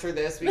 don't answer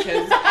this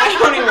because I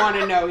don't even want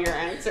to know your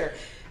answer.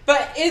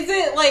 But is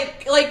it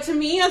like to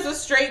me as a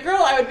straight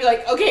girl, I would be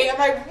like, okay, am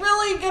I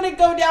really going to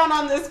go down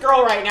on this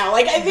girl right now?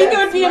 Like, I think it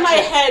would be in my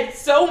head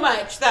so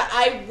much that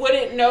I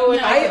wouldn't know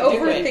if I could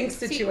do it. overthink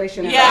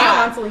situations. Yeah.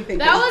 I'm constantly thinking.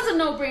 That was a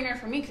no-brainer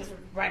for me because it was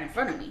right in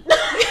front of me.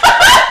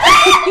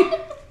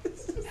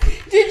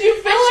 Did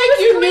you feel like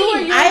you knew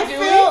what you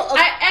were doing?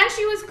 And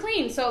she was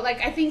clean, so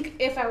like I think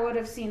if I would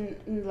have seen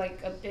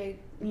like a big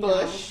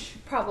Bush,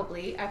 I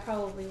probably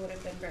would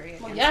have been very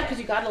against Yeah, it. because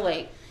you got a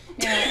lake.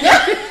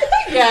 Yeah.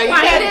 Yeah, you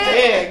got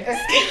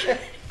big.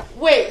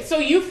 Wait, so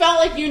you felt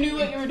like you knew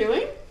what you were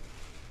doing?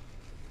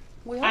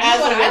 We all As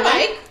know what a I woman?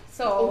 like.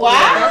 So Wow.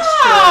 that's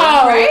true,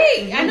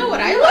 right? I know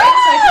what I like.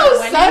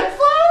 So I Wow,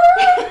 sunflower!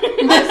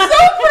 I'm so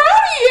proud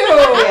of you.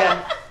 Yeah.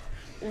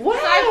 Wow. So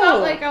I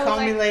felt like I was Call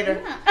like, me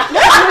later. yeah.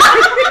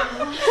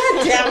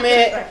 God damn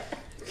it.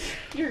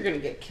 You're gonna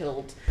get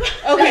killed.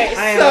 Okay,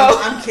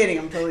 I'm kidding.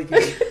 I'm totally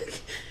kidding.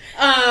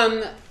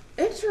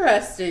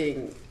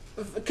 Interesting.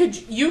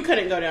 You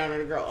couldn't go down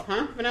on a girl,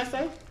 huh,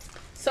 Vanessa?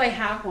 So I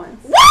have one.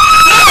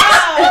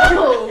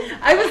 Wow!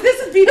 This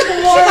is before. She's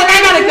like,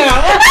 I gotta go.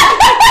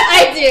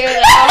 I do.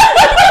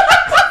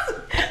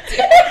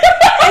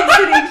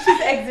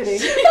 She's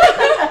exiting.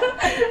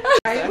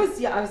 I was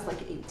like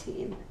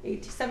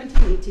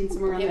 17, 18,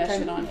 somewhere around Yeah, that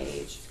shit time. on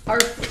age. Our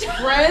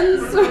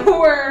friends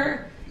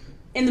were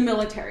in the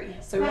military,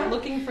 so we were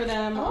looking for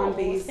them on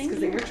base because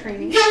they were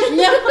training.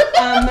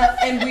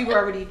 And we were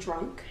already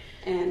drunk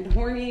and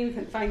horny. We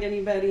couldn't find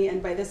anybody,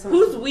 and by this time,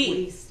 Who's I was we?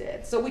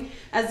 wasted. So we,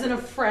 as in a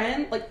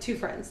friend, like 2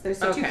 friends. There's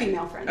 2 Okay.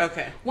 female friends.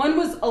 Okay. One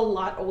was a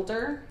lot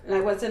older, and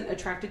I wasn't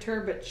attracted to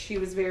her, but she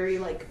was very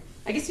like,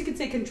 I guess you could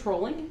say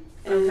controlling.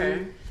 And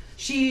Okay.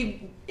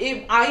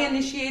 I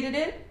initiated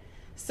it,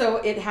 so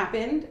it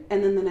happened,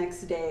 and then the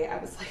next day I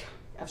was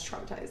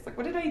traumatized. Like,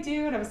 what did I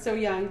do? And I was so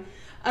young.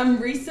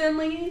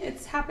 Recently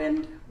it's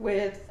happened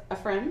with a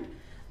friend.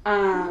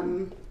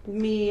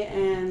 Me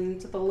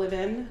and the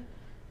live-in,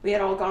 we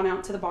had all gone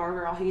out to the bar. We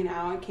were all hanging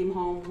out. I came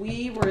home.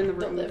 We were in the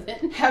room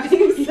live-in.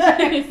 having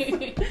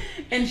sex,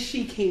 and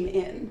she came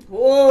in.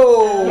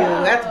 Whoa,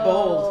 Yeah. that's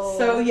bold.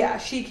 So yeah,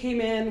 she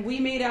came in. We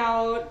made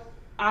out.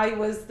 I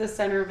was the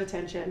center of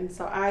attention,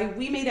 so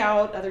we made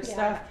out, other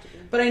stuff,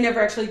 but I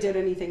never actually did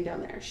anything down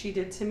there. She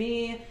did to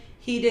me.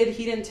 He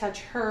didn't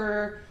touch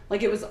her.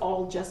 Like, it was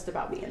all just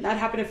about me, and that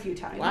happened a few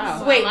times.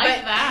 Wow. Wait, like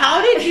but that.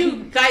 how did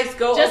you guys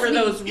go Just over me.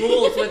 those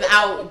rules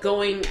without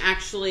going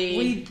actually?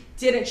 We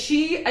didn't.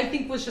 She, I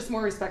think, was just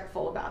more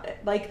respectful about it.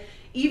 Like, Got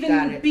even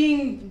it.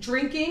 being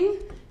drinking,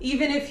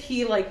 even if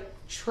he like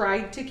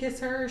tried to kiss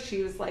her,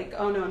 she was like,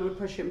 oh no, and would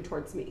push him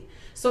towards me.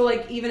 So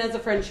like, even as a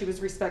friend, she was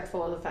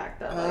respectful of the fact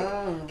that like,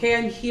 Oh. okay,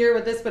 I'm here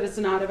with this, but it's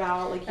not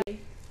about like.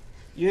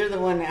 You're the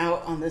one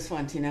out on this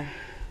one, Tina.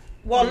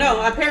 Well,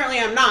 no, apparently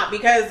I'm not,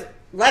 because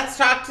let's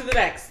talk to the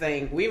next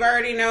thing. We've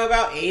already know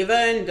about Ava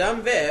and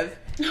Dumb Viv.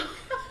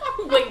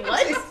 Wait,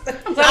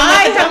 what?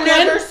 I have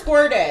never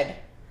squirted.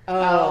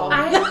 Oh.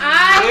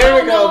 I Here we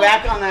don't go, know.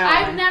 back on that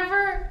I've one.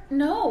 never.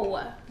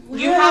 No.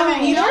 You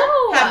haven't either?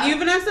 No. Have you,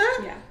 Vanessa?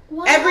 Yeah.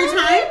 What? Every time?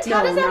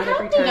 How does that not every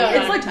happen? time. No, It's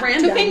no, like no.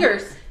 random. 2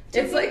 fingers.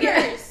 It's like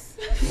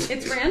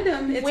it's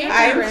random. It's Wait,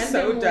 I'm randomly.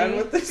 so done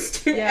with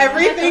this. Yeah.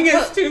 Everything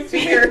is 2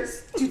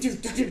 fingers.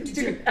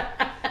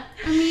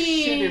 I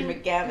mean, Shooter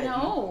McGavin.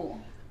 No.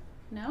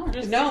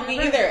 No, me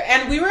either.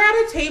 And we were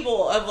at a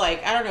table of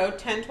like, I don't know,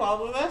 10,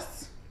 12 of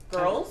us,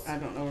 girls. I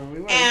don't know where we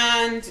were.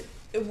 And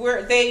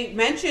they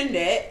mentioned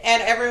it,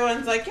 and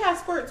everyone's like, yeah,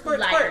 squirt,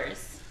 squirt, squirt.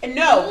 Liars. And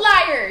no.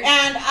 Liars.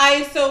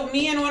 And so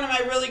me and one of my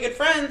really good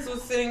friends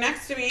was sitting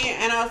next to me,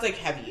 and I was like,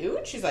 have you?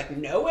 And she's like,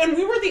 no. And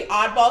we were the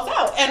oddballs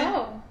out.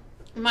 And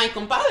my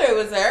compadre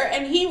was there,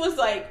 and he was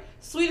like,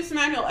 sweetest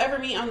man you'll ever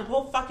meet on the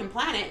whole fucking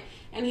planet.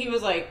 And he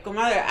was like,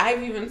 comadre,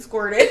 I've even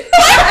squirted.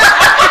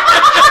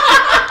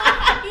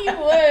 He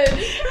would.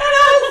 And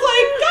I was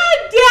like, God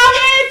damn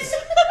it!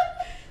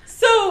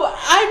 So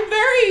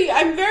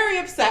I'm very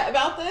upset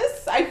about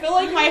this. I feel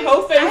like my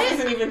whole face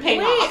isn't even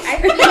paying off.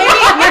 Maybe Viv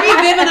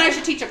and I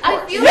should teach a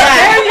course. I feel Yeah. like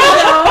There you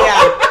go.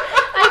 Yeah.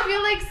 I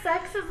feel like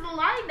sex is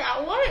like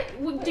that.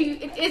 What do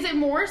you? Is it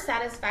more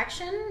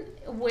satisfaction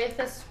with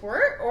a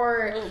squirt,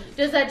 or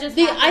does that just?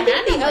 I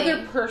think the randomly?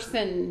 other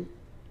person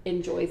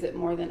enjoys it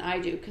more than I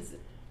do because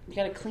you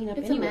got to clean up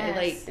It's anyway. a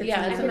mess. Like,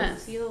 yeah, it's a I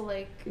mess. feel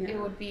like it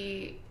would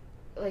be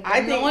like I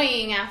think-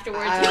 annoying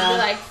afterwards. You'd be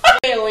like,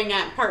 Failing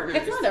at partners.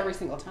 It's not every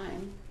single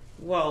time.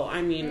 Well,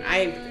 I mean,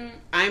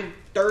 I'm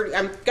 30.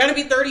 I'm gonna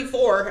be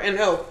 34, and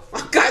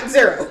I've got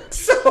 0.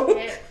 So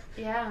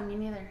yeah, me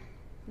neither.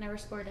 Never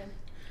squirted.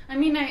 I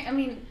mean,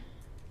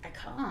 I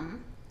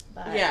come,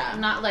 but Yeah.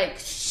 I'm not like.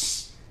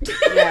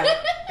 Yeah.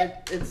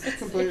 It's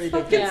completely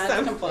different. Yeah, it's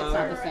sunflower.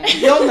 not the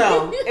same. You'll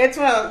know. It's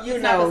well, you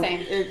It's know. not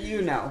the same.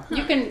 You know.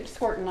 You can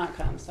squirt and not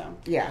come, so.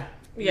 Yeah.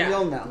 Yeah.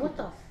 You'll know. What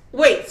the?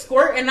 wait,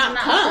 squirt and not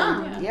Not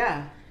come. come.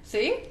 Yeah.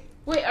 See?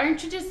 Wait,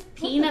 aren't you just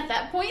peeing at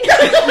that point?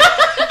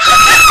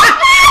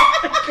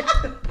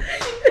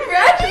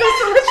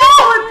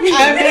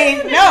 I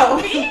mean, no.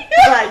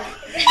 Like,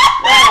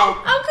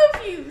 wow. I'm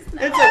confused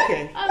now. It's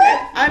okay.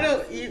 I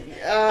don't.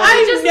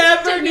 I just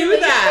never knew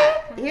stimulate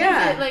that.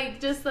 Yeah. Is it like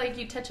just like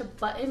you touch a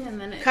button and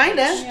then it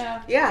Kinda.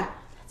 Yeah. Yeah.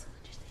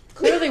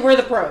 Clearly, we're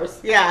the pros.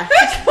 Yeah.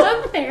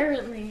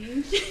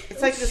 Apparently.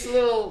 It's like this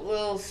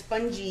little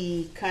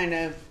spongy kind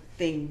of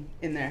thing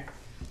in there.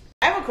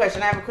 I have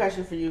a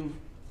question for you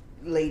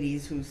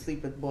ladies who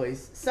sleep with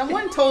boys.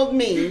 Someone told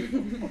me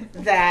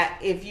that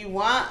if you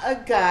want a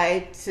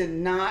guy to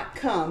not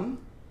come,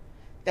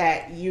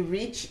 that you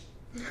reach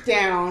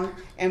down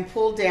and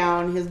pull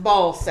down his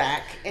ball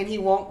sack and he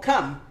won't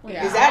come.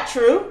 Yeah. Is that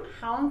true?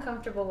 How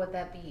uncomfortable would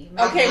that be?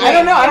 Okay, I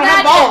don't know. I don't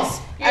have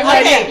balls. You're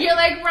like, you're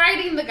like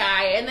riding the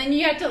guy, and then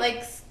you have to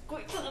like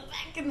squeak to the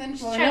back, and then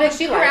just Well, I try know to what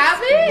she grab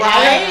likes. it.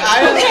 Right?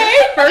 I didn't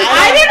even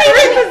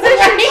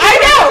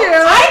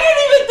I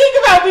didn't even think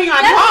about being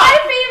on That's top. my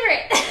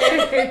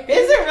favorite.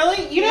 Is it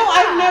really? You know,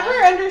 I've Yeah. never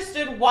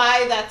understood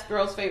why that's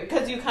girls' favorite.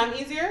 Because you come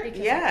easier? Because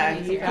Yeah,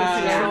 it's you easier.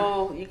 can Yeah.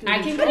 control. You can I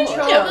can control.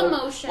 control No. the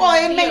motion. Well,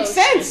 of it the makes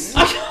ocean.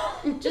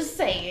 sense. Just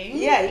saying.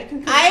 Yeah, you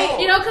can I-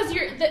 control. You know, because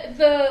you're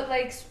the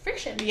like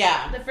friction.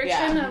 Yeah, The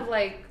friction yeah. of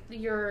like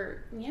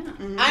your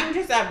I'm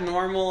just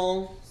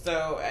abnormal,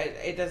 so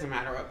it doesn't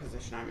matter what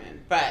position I'm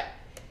in. But,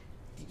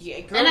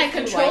 yeah, girls and I do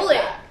control like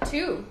it that.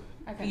 too.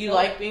 I control You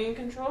like being in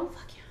control?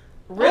 Fuck yeah.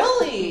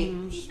 Really?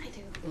 I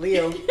do.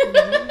 Leo.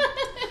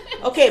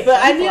 Okay, but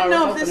I didn't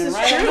know if this is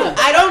Right true. on.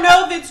 I don't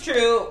know if it's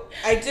true.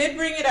 I did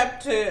bring it up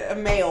to a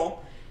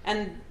male,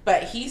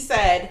 but he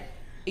said,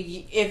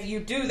 if you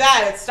do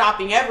that, it's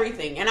stopping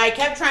everything. And I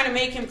kept trying to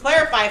make him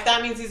clarify if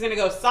that means he's going to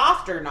go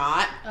soft or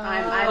not.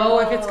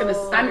 If it's gonna,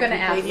 I'm gonna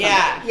ask.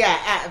 Yeah.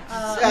 Yeah,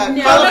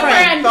 no. phone a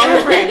friend. Phone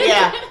a friend,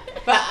 yeah.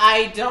 But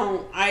I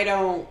don't.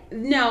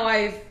 No,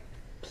 I've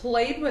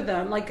played with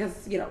them, like,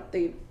 because, you know,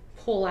 they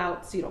pull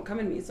out so you don't come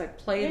in me. So I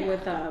played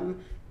with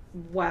them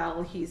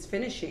while he's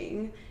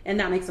finishing, and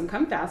that makes him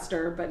come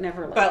faster, but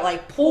never, like, But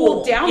like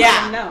pull down yeah.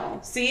 on him, no.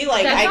 See,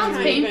 like That I sounds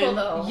can't painful even,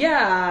 though.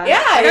 Yeah. Yeah,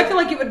 Like, I it- feel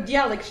like it would,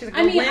 like, she's like,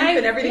 I mean, limp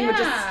and everything would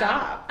just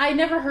stop. I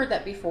never heard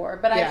that before,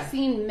 but Yeah. I've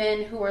seen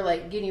men who are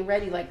like getting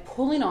ready, like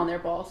pulling on their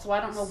balls. So I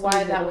don't know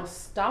why that would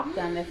stop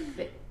them if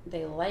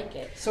they like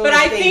it. So But if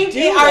I they think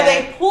do are that-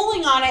 they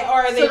pulling on it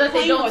or are they so that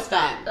playing they don't with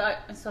stop. them?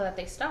 So that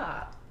they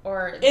stop.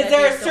 Or Is that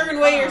there they a certain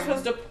don't way you're come.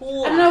 supposed to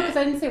pull? I don't on know it? because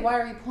I didn't say why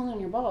are you pulling on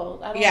your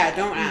balls. I don't Yeah, know.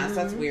 don't ask.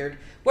 That's weird.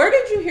 Where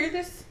did you hear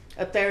this?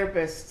 A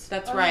therapist,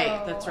 That's Oh,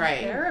 right. That's a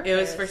right. It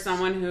was for therapist.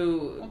 someone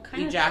who What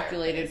kind of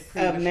ejaculated a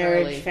prematurely.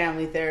 marriage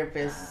family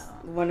therapist,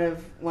 Wow.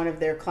 one of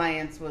their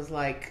clients was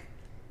like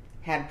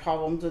had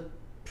problems with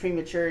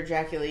premature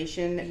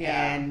ejaculation,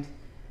 Yeah. and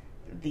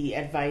the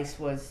advice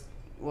was,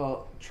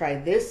 well, try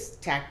this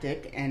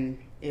tactic and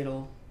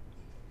it'll,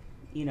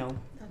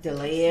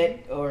 delay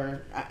it,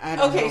 or I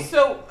don't know. Okay,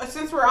 so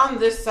since we're on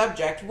this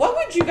subject, what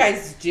would you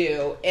guys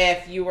do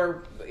if you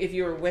were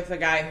with a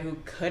guy who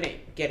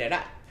couldn't get it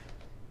up?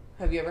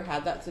 Have you ever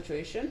had that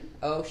situation?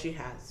 Oh, she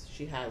has.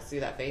 She has. See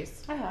that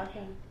face? I have.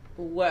 Yeah.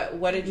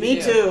 What did you Me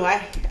do? too. I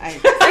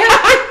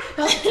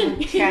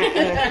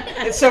can't.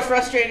 It's so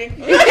frustrating.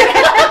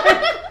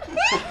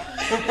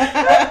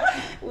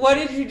 What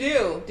did you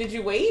do? Did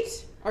you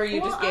wait or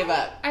you just gave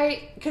up?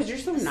 I Because you're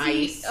so see,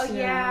 nice. Oh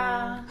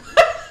yeah.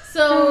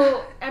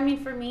 So I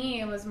mean, for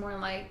me, it was more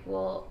like,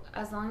 well,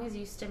 as long as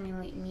you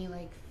stimulate me,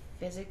 like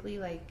physically,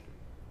 like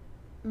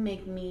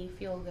make me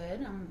feel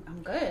good,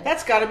 I'm good.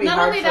 That's got to be not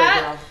hard only for a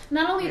that, girl.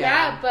 not only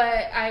Yeah. that,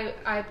 but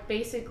I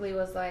basically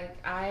was like,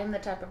 I am the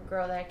type of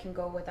girl that can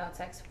go without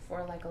sex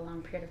for like a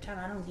long period of time.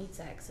 I don't need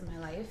sex in my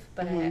life,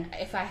 but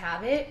if I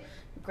have it,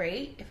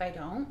 great. If I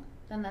don't,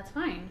 then that's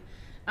fine.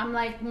 I'm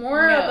like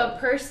more No. of a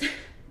person.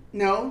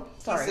 No,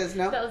 Sorry. he says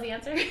no. That was the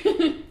answer.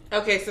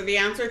 Okay, so the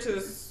answer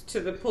to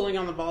the pulling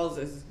on the balls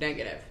is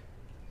negative.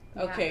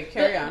 Okay, Yeah.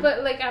 carry on.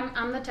 But like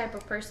I'm the type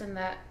of person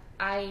that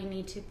I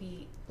need to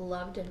be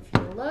loved and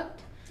feel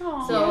loved.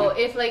 Aw. So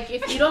if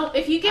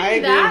you give I me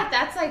agree. that,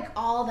 that's like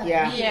all that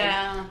Yeah. I need.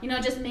 Yeah. You know,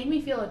 just make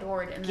me feel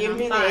adored and Give then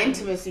me I'm the fine.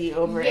 intimacy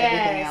over Yes.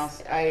 everything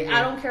else. I agree.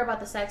 I don't care about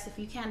the sex. If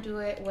you can't do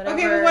it, whatever.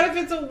 Okay, but what if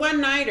it's a one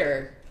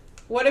nighter?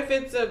 What if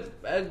it's a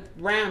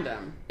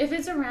random? If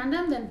it's a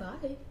random, then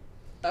bye.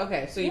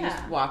 Okay, so you Yeah.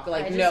 just walk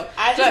like I just- no.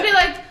 I Just be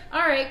like, all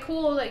right,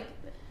 cool. Like,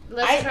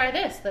 let's I- try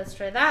this. Let's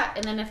try that.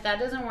 And then if that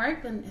doesn't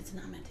work, then it's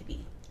not meant to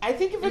be. I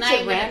think if And it's I a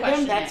ain't gonna random,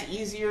 question that's it.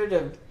 easier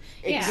to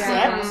Yeah.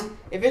 accept. Yeah.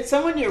 If it's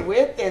someone you're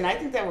with, then I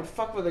think that would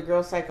fuck with a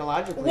girl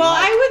psychologically. Well,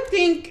 Like, I would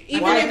think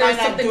even Why if am I There's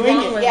not something doing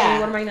wrong it? with Yeah. me.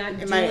 What am I not am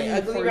doing I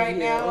ugly for right you?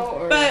 now?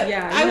 Or, But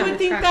Yeah, I you're would not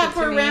think that attracted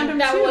for to me. random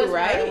That too, was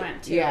where I right?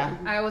 went to. Yeah.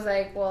 I was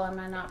like, well, am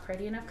I not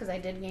pretty enough? Because I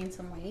did gain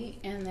some weight.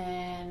 And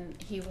then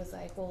he was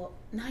like, well,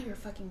 now you're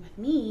fucking with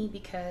me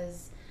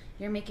because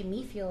you're making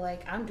me feel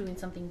like I'm doing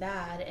something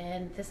bad.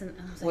 And this and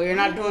I was like, well, you're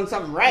not doing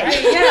something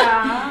right.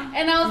 Yeah.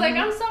 And I was like,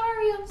 I'm sorry.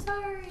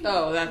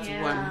 Oh, that's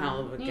Yeah. one hell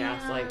of a Yeah.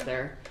 gaslight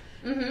there.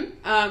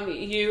 Mm-hmm.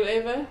 You,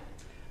 Ava?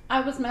 I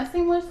was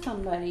messing with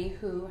somebody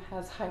who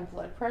has high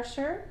blood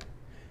pressure,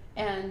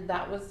 And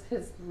that was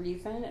his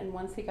reason. And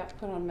once he got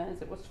put on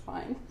meds, it was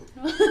fine.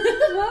 You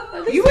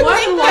would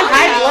think that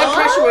high blood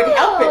pressure would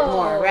help it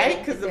more, right?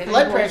 Because the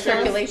blood pressure.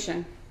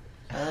 Circulation.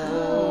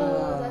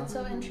 Oh, that's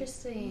so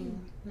interesting.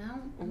 No?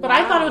 But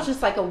I thought it was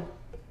just like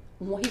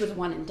he was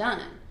one and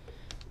done.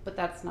 But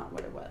that's not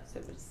what it was.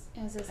 It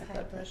was His high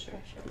blood pressure.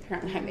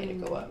 apparently I made it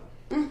go up.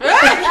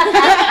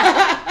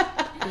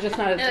 It's just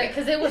not as big.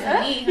 Because it was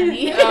me,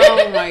 honey.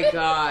 Oh my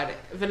god.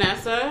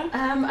 Vanessa?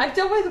 I've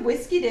dealt with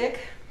whiskey dick.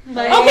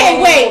 Like,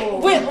 Okay,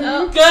 wait.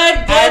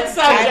 Good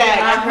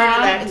subject. I've heard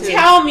of that too.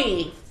 Tell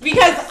me.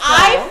 Because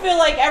I feel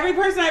like every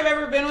person I've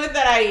ever been with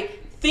that I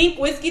think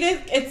whiskey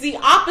dick, it's the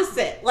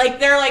opposite. Like,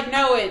 they're like,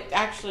 no, it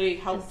actually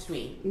helped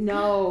me.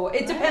 No,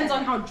 it depends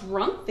on how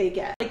drunk they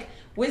get. Like,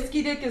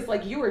 whiskey dick is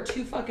like you are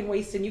too fucking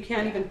wasted and you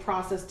can't even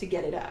process to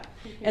get it up.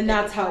 And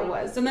that's how it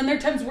was. And then there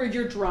are times where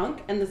you're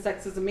drunk and the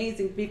sex is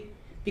amazing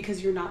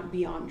because you're not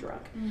beyond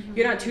drunk. Mm-hmm.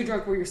 You're not too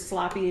drunk where you're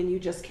sloppy and you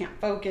just can't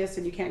focus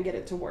and you can't get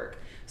it to work.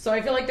 So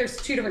I feel like there's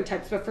two different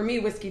types. But for me,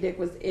 whiskey dick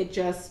was, it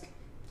just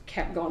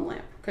kept going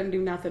limp. Couldn't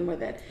do nothing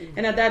with it. Mm-hmm.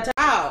 And at that time,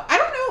 Wow. I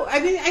don't know. I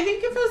mean, I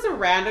think if it was a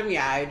random,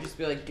 I'd just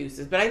be like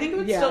deuces. But I think it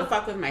would still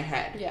fuck with my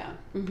head. Yeah.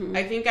 mm-hmm.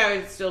 I think I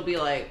would still be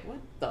like, what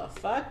the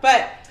fuck?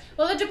 But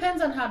Well, it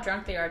depends on how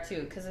drunk they are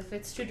too. Because if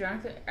it's too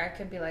drunk, I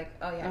could be like,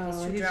 oh yeah,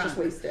 he's too drunk. Just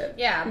wasted.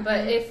 Yeah,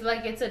 but if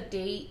like it's a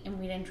date and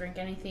we didn't drink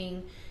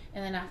anything,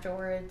 and then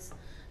afterwards,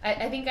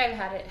 I think I've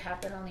had it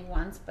happen only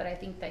once, but I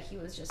think that he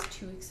was just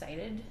too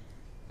excited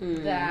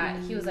that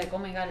he was like, oh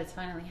my god, it's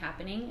finally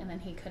happening, and then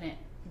he couldn't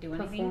do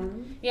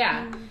anything.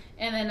 Yeah,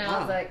 and then I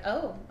was like,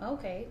 oh,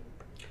 okay.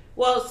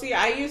 Well, see,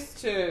 I used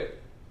to,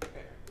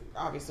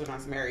 obviously when I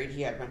was married,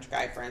 he had a bunch of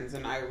guy friends,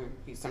 and I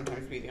would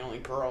sometimes be the only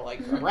girl,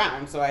 like,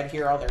 around, so I'd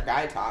hear all their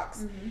guy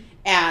talks.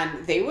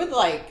 And they would,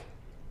 like,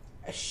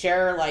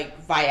 share,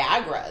 like,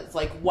 Viagras.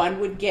 Like, one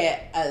would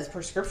get a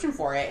prescription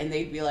for it, and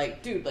they'd be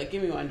like, dude, like,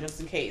 give me one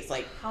just in case.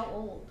 Like, How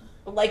old?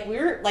 like, we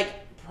were, like,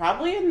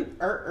 probably in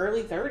our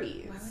early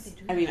 30s. Why would they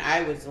do that? I mean,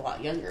 I was a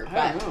lot younger,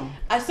 I don't know.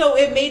 but so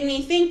it made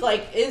me think,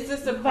 like, is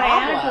this a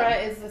problem?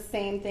 Viagra is the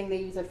same thing they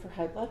use it for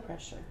high blood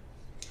pressure.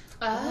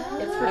 Oh.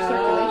 It's for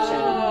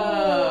circulation.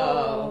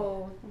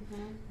 Oh.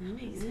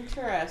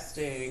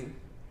 Interesting.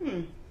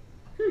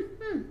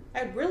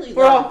 I really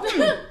Well,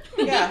 love.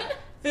 Yeah,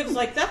 Viv's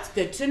like, that's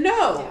good to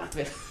know.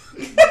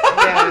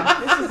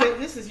 yeah,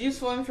 this is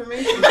useful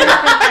information for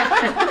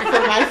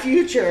my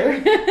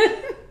future.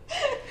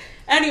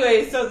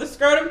 Anyway, so the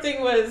scrotum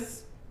thing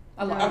was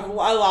A a lot.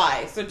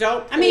 lie. So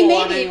don't. I mean,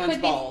 pull on maybe it anyone's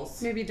could be-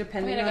 balls. Maybe I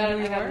depending mean, on who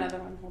I you got are. another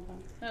one. Hold on.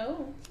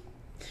 Oh.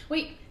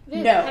 Wait,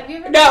 Viv, No. have you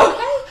ever No.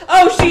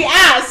 Oh, she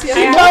asked. She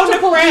phoned a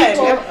Multiple friend.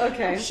 people.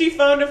 Okay. She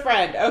phoned a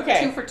friend.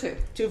 Okay. 2 for 2.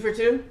 2 for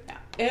 2?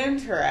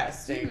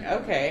 Interesting.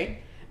 Okay.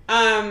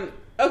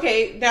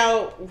 Okay,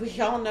 now we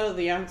all know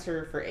the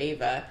answer for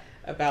Ava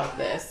about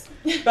this,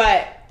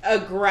 but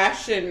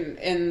aggression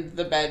in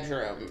the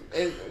bedroom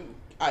is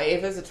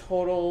Ava's a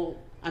total.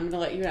 I'm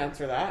gonna let you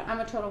answer that. I'm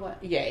a total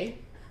what? Yay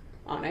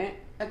on it.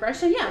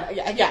 Aggression? Yeah.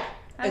 Yeah.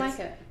 I like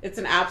it. It's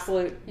an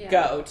absolute Yeah.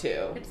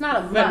 go-to. It's not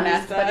a must,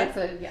 Vanessa. but it's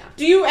a, yeah.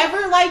 Do you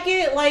ever like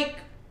it like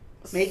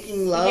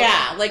Making love?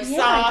 Yeah, like Yeah,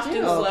 soft I do.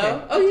 and Oh, slow.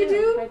 okay. Oh, you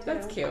do? I do.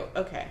 That's cute.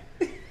 Okay.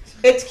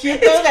 It's cute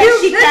though that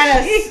she kind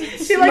of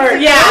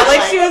smirked. Yeah,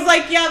 like she was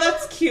like, yeah,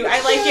 that's cute. I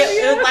like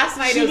it. Last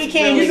night She it was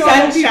became really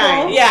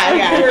sunshine. good.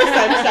 Yeah, you're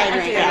sunshine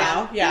right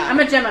now. Yeah. I'm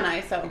a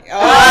Gemini, so. He's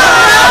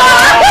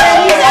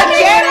a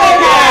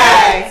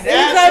Gemini. He's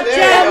a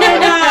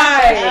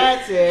Gemini.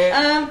 That's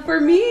it. For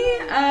me,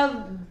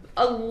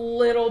 a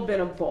little bit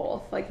of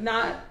both. Like,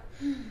 not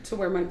to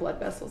where my blood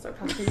vessels are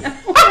popping now.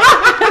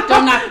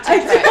 Don't knock it till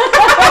you try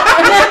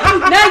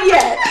it. Not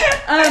yet.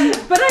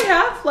 But I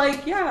have,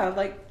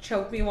 like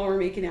choke me while we're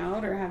making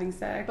out or having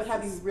sex. But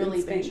have you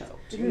really been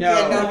choked? No.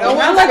 Yeah, no Not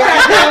one's like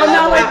that. been- No,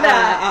 not like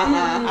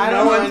that. I don't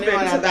No know one's anyone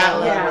been at to that that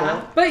level.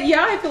 Yeah. But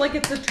yeah, I feel like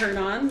it's a turn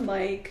on.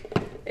 Like,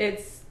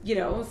 it's, Wait,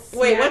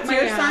 smack what's my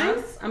your ass.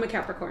 sign? I'm a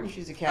Capricorn.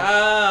 She's a cat.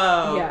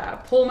 Oh. Yeah,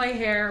 pull my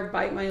hair,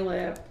 bite my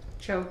lip,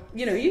 choke.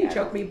 You can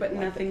choke me, but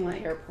nothing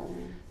like. Hair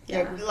pulling.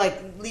 Yeah, like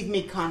leave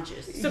me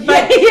conscious. So,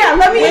 but Yeah,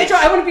 let me enjoy.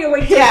 I want to be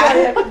awake.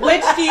 Yeah.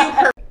 which do you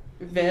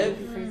Viv?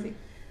 Crazy.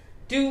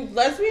 Do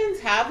lesbians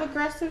have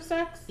aggressive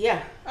sex?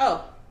 Yeah,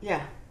 Oh,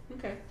 yeah.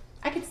 okay.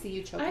 I could see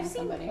you choking I've seen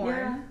somebody.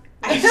 porn.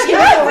 I've seen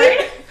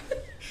it.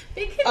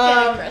 They could get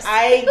aggressive.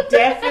 I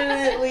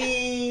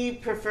definitely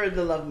prefer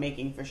the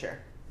lovemaking for sure.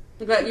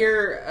 But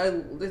you're.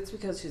 It's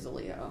because she's a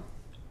Leo.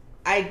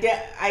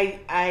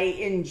 I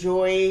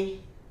enjoy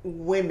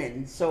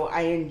women, so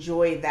I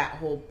enjoy that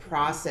whole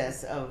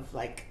process of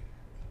like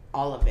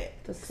all of it.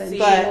 The But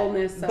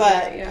sensualness of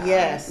it, yeah.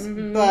 yes,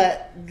 Mhm.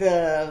 but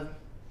the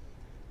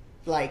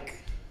like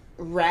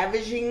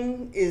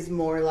ravaging is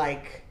more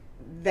like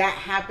that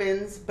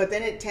happens, but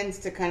then it tends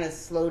to kind of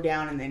slow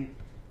down and then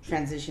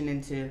transition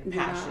into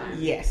Passion.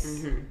 Yes,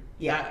 Mm-hmm.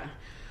 yeah.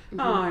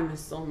 Oh, I'm a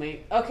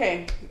soulmate.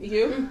 Okay,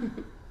 you?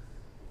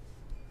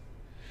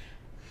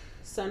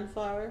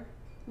 Sunflower.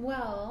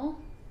 Well,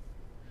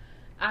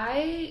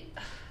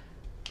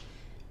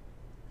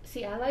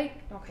 See, I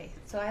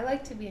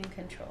like to be in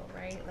control,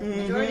 right? Like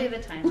majority of the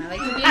time, I like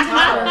to be in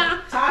control.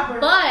 Topper.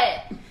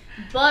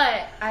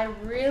 But I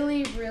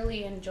really,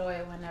 really enjoy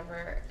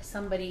whenever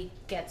somebody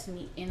gets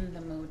me in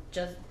the mood.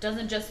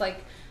 Doesn't just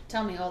like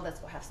tell me, oh, let's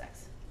go have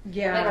sex.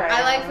 Yeah. Like,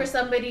 I like for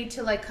somebody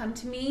to like come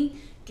to me,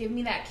 give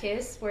me that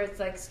kiss where it's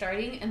like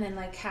starting, and then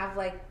like have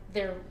like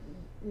their,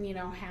 you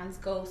know, hands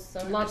go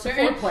so Lots of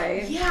certain.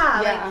 foreplay.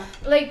 Yeah.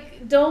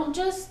 Like don't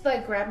just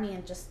like grab me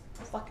and just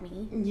fuck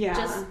me. Yeah.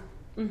 Just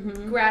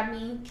grab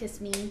me, kiss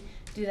me,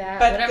 do that.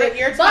 But whatever.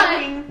 you're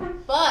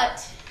talking.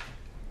 But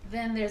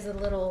then there's a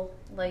little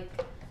like.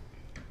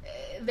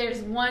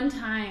 There's one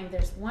time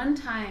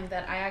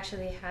that I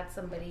actually had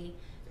somebody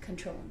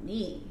control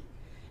me,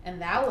 and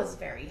that was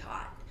very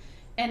hot.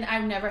 And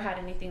I've never had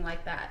anything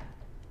like that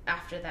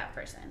after that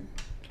person.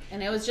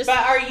 And it was just.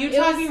 But are you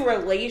talking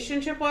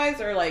relationship wise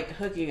or like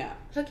hooking up?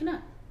 Hooking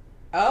up.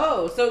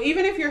 Oh, so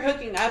even if you're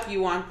hooking up,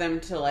 you want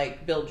them to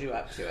like build you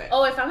up to it.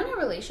 Oh, if I'm in a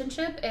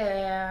relationship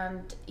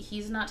and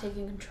he's not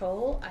taking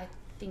control, I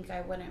think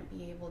I wouldn't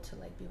be able to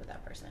like be with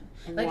that person.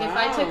 Like if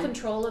I took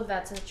control of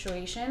that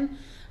situation,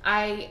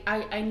 I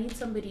need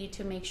somebody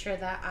to make sure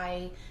that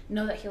I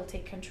know that he'll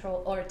take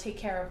control or take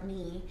care of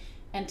me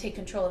and take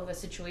control of a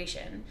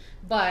situation.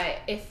 But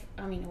if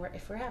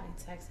we're having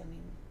sex,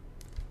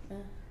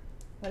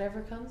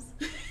 whatever comes.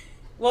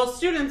 Well,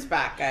 Student's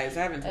back, guys.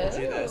 I haven't told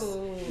you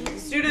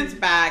this. Student's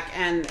back,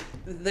 and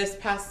this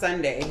past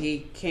Sunday,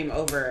 he came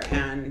over,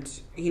 and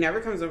he never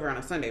comes over on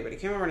a Sunday, but he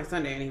came over on a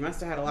Sunday, and he must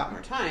have had a lot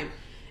more time.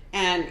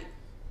 And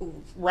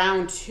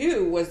round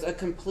 2 was a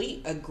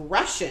complete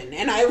aggression,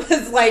 and I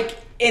was like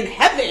in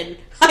heaven.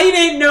 I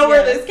didn't know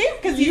where this came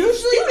because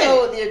Usually,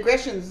 though, the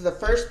aggression's the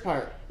first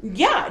part.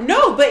 Yeah,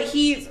 no, but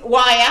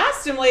I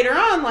asked him later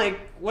on, like,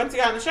 once he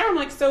got in the shower, I'm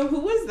like, so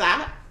who was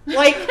that?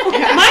 Like,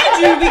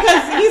 mind you,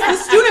 because he's the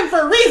student for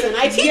a reason.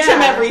 I teach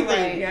him everything.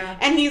 Right, yeah.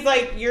 And he's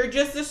like, you're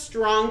just a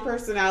strong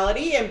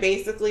personality, and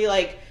basically,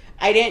 like,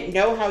 I didn't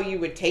know how you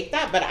would take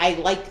that, but I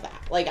like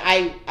that. Like,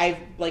 I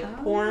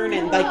like porn,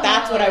 and, like,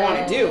 that's what I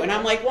want to do. And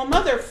I'm like, well,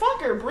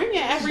 motherfucker, bring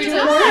it every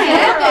time.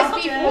 said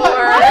this before.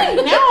 Right,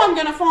 now I'm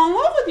going to fall in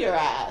love with your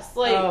ass.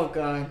 Like, Oh,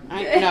 God.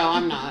 no,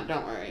 I'm not.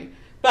 Don't worry.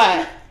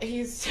 But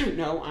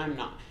no, I'm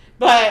not.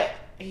 But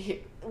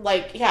it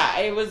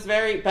was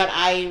very. But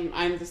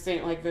I'm the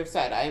same. Like Viv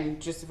said, I'm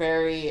just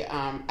very.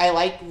 I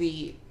like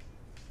the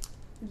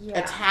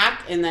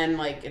attack, and then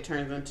like it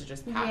turns into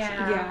just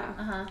passion.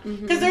 Yeah.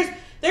 Because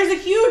there's a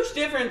huge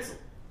difference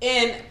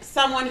in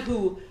someone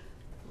who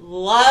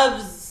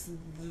loves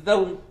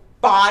the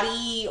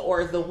body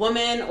or the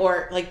woman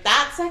or like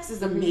that. Sex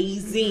is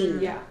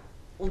amazing. Yeah.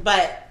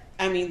 But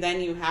I mean,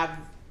 then you have.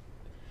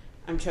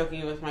 I'm choking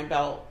you with my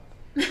belt.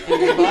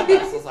 And your blood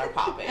vessels are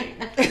popping.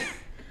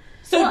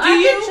 So I've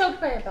been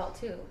choked by a belt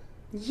too.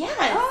 Yes.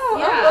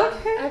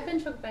 Okay. I've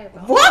been choked by a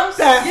belt. What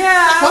the?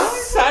 Yeah.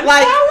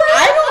 Like,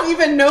 I don't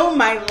even know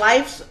my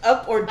life's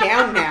up or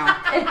down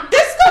now.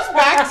 This goes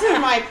back to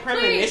my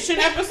premonition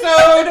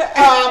episode.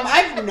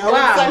 I've known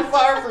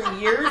Sunflower for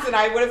years, and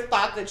I would have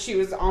thought that she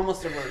was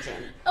almost a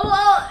virgin.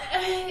 Well,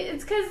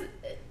 it's because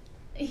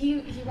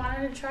he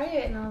wanted to try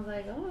it, and I was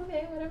like, oh,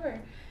 okay,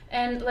 whatever.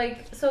 And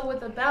like, so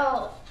with the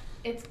belt,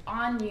 it's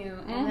on you,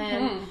 and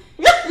then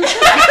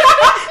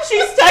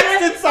She's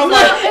texted someone.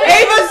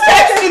 Ava's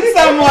texted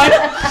someone.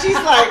 She's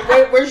like,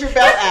 wait, where's your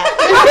belt at?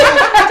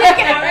 take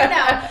it out right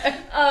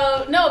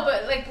now. No,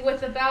 but like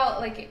with the belt,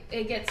 like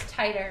it gets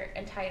tighter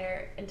and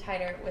tighter and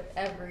tighter with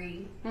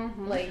every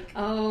like.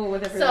 Oh,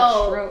 with every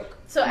stroke.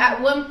 So at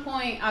one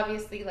point,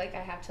 obviously, like I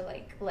have to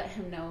like let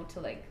him know to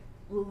like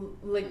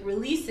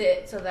release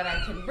it so that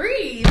I can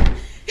breathe.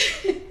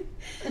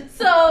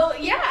 So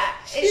yeah,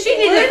 she needs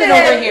it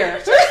over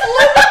here.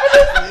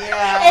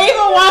 Yeah.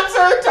 Ava wants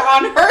her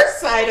on her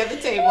side of the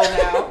table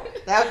now.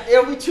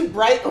 It'll be too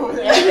bright over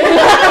there.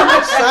 Too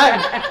much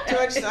sun. Too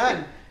much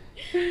sun.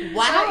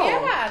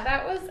 Wow. Yeah,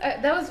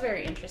 that was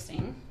very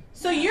interesting.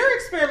 So you're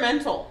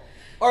experimental,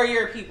 or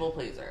you're a people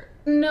pleaser?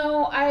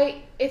 No,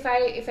 if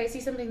I see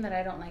something that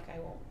I don't like, I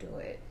won't do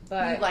it.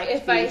 But You like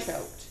if being I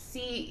choked.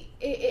 see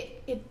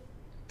it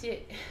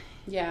did.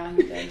 Yeah,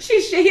 you did.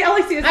 He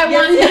always says I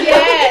want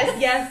yes.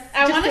 yes.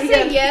 I want to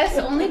say yes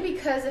only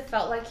because it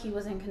felt like he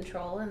was in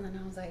control, and then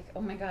I was like,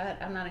 oh my god,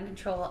 I'm not in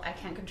control. I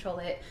can't control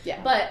it.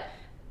 Yeah. But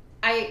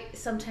I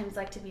sometimes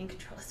like to be in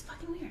control. It's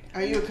fucking weird.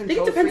 Are you a I think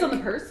control it depends freak? on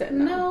the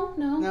person. No.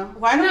 No?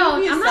 Why don't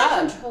you be a I'm sub? not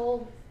a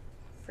control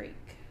freak.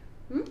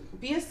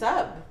 Be a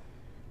sub.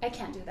 I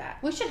can't do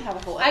that. We should have a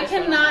whole I episode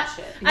on cannot. that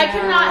shit. I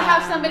cannot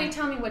have Yeah. somebody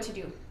tell me what to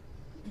do.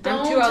 I'm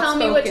Don't too tell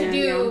me what to outspoken,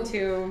 do. I'm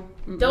too.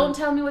 Don't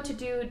tell me what to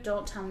do.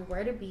 Don't tell me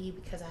where to be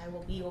because I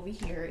will be over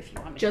here if you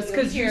want me Just to be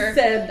over because you here.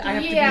 said I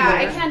have to be Yeah,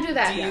 I there. can't do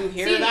that. Do you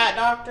hear See, that,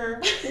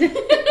 doctor?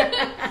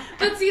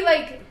 But see,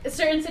 like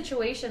certain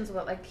situations,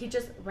 like he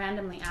just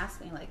randomly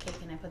asked me, like, "Hey,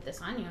 can I put this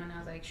on you?" And I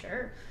was like,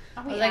 "Sure."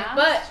 I was like,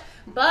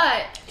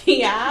 but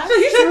He asked.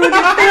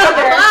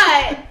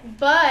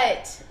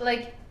 but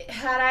like,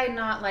 had I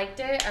not liked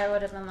it, I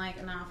would have been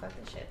like, "Nah, fuck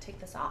this shit. Take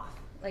this off."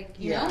 Like,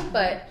 you know.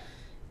 But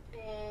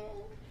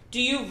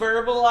Do you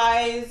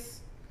verbalize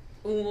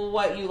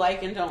what you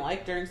like and don't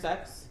like during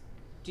sex?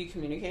 Do you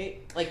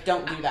communicate? Like,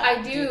 don't do that.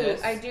 I do,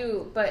 this.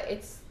 but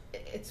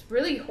it's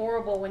really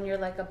horrible when you're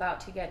like about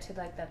to get to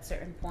like that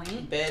certain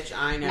point. Bitch,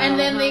 I know. And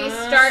then they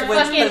start Switch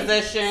fucking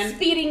position.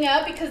 speeding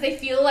up because they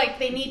feel like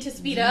they need to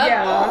speed up.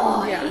 Yeah,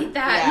 Oh, yeah. I hate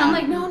that. Yeah. And I'm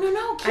like,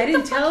 no. Keep I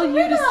didn't the tell fucking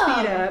you to rhythm.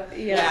 speed up.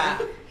 Yeah.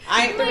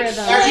 I the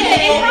rhythm. Are you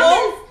It vocal?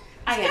 happens.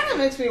 I Kind am. of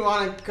makes me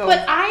want to go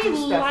But I do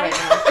stuff like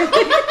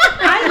right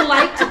now. I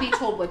like to be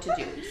told what to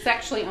do.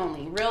 Sexually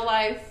only. Real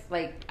life,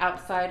 like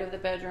outside of the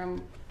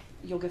bedroom,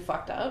 you'll get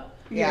fucked up.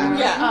 Yeah.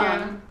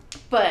 Yeah.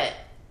 But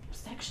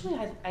sexually,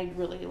 I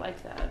really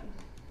like that.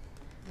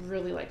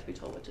 Really like to be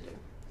told what to do.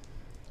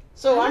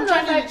 So I I'm don't know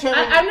trying to if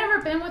determine. I've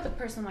never been with a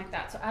person like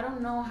that, so I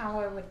don't know how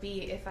I would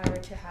be if I were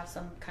to have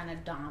some kind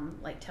of dom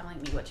like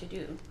telling me what to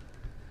do.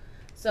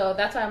 So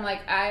that's why I'm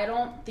like, I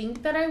don't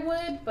think that I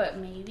would, but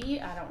maybe,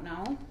 I don't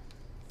know.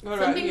 What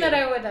about Something you? that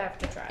I would have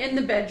to try. In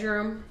the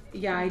bedroom,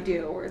 yeah, I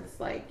do. Where it's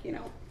like,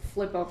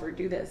 flip over,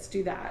 do this,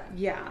 do that.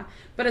 Yeah.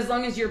 But as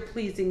long as you're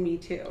pleasing me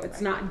too. It's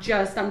not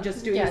just, I'm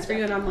just doing Yeah, this for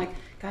you and I'm like,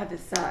 God,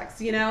 this sucks,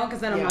 Because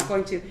then I'm Yeah. not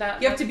going to.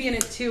 That- You have to be in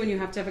it too, and you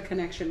have to have a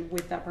connection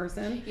with that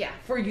person. Yeah.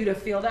 For you to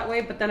feel that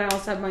way. But then I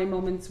also have my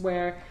moments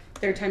where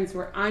there are times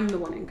where I'm the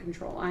one in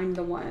control. I'm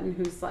the one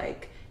who's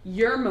like,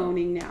 you're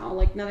moaning now,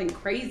 like nothing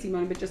crazy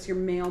moaning, but just your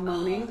male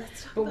moaning.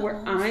 let's talk But about where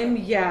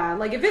moans.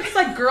 like if it's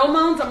like girl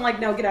moans, I'm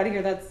like, no, get out of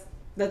here.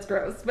 That's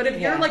gross. But if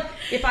Yeah. you're like,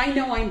 if I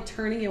know I'm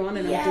turning you on and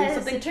I'm doing Yes,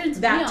 something, it turns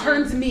me that on.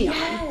 turns me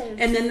Yes. on.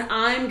 And then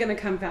I'm going to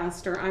come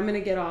faster. I'm going to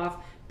get off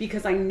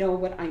because I know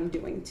what I'm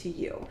doing to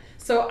you.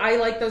 So I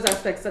like those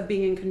aspects of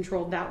being in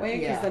control that way.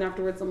 Because Yeah. then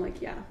afterwards I'm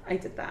like, yeah, I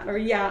did that. Or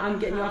yeah, I'm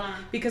getting you off.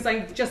 Because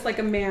I just like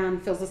a man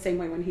feels the same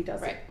way when he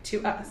does Right. it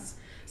to us.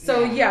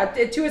 So yeah,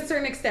 to a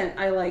certain extent,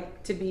 I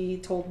like to be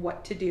told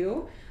what to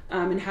do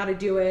and how to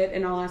do it.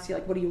 And I'll ask you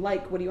like, what do you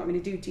like? What do you want me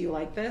to do? Do you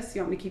like this?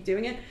 You want me to keep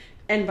doing it?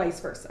 And vice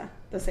versa,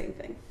 the same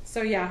thing.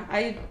 So yeah,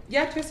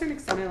 to a certain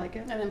extent, I like it.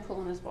 And then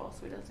pulling his balls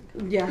so he doesn't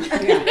come. Yeah,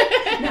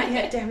 not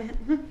yet, damn it.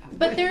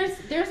 But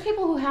there's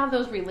people who have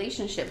those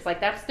relationships. Like,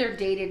 that's their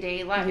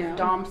day-to-day life. Yeah.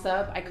 Dom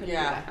sub. I couldn't do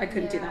Yeah. that. I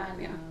couldn't do Yeah, that.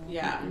 no. Yeah.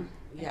 Yeah.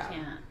 I Yeah.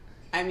 can't.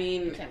 I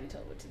mean, Can't be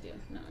told what to do.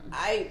 No.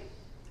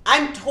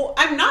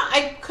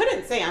 I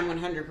couldn't say I'm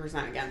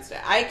 100% against it.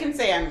 I can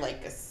say I'm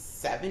like a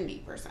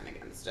 70%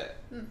 against it.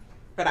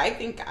 But I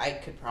think I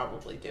could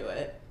probably do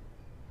it.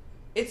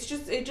 It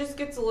just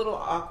gets a little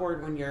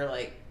awkward when you're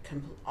like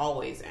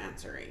always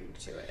answering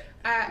to it.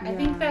 I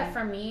think that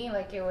for me,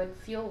 like, it would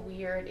feel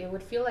weird. It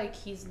would feel like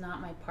he's not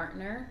my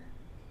partner.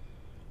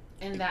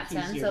 In that He's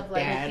sense your of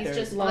like, dad he's or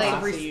just lots like,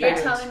 of you're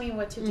respect. telling me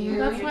what to do. Mhm.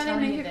 That's You're why they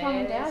telling make me you call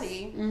him this.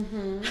 daddy.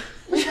 Mm-hmm.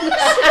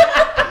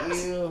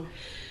 Ew.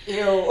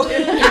 Ew.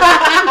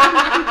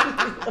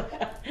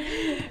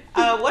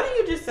 What did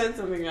you just said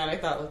something that I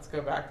thought? Let's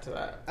go back to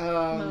that.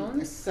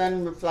 Moans?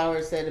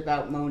 Sunflower said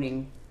about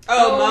moaning.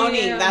 Oh, Oh,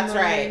 moaning. yeah, That's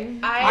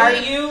moaning. right. Are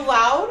you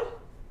loud,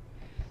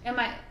 Am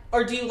I?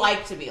 or do you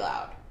like to be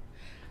loud?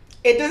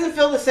 It doesn't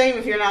feel the same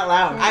if you're not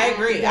loud. I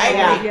agree. I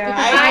Yeah. agree. Yeah.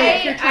 I agree.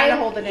 If you're trying to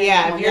hold it in.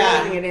 Yeah, if you're Yeah.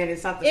 holding it in,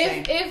 it's not the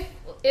same.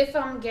 If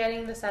I'm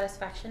getting the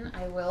satisfaction,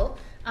 I will.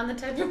 I'm the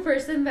type of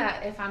person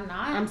that if I'm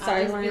not, I'm I'll just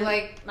be silent.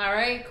 like, all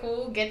right,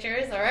 cool, get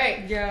yours, all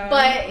right. Yeah.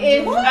 But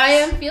if What? I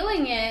am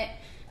feeling it,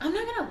 I'm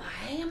not gonna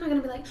lie. I'm not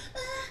gonna be like,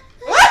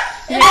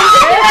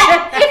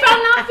 if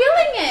I'm not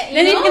feeling it. Then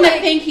you he's know, gonna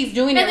like- think he's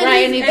doing it and then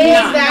right, and he's he's-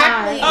 not.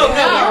 exactly. Oh,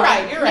 no, you're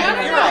right. You're right.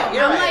 No, You're right.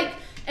 You're I'm right. like,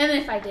 and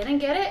if I didn't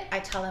get it, I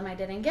tell them I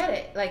didn't get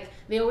it. Like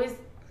they always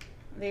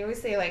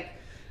say like,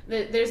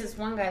 there's this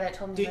one guy that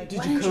told me Did- like, did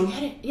why you didn't you come?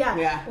 get it? Yeah.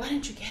 Yeah. Why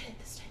didn't you get it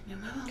this time?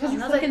 Because you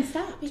And I was fucking like,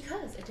 stopped.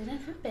 because it didn't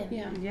happen.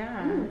 Yeah.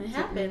 Yeah. It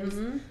happens.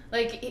 Mhm.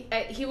 Like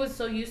he was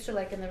so used to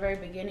like in the very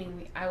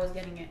beginning, I was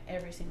getting it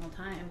every single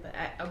time. But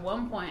at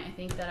one point, I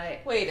think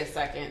that Wait a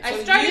second. I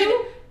So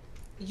started-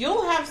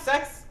 you'll have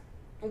sex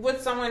with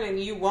someone and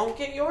you won't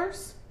get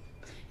yours?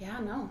 yeah,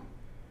 no,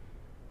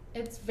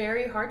 it's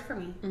very hard for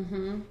me.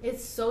 Mm-hmm.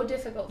 It's so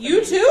difficult. For You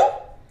me. too?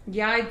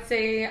 Yeah, I'd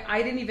say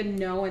I didn't even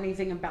know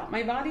anything about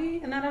my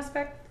body in that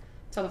aspect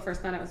until the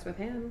first night I was with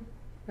him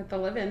at the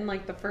live-in.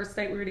 Like the first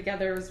night we were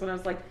together was when I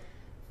was like,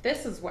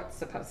 "This is what's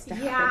supposed to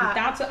happen." Yeah.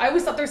 That's what, I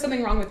always thought there was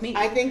something wrong with me.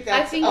 I think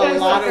that's think a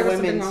there's lot there of was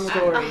something women's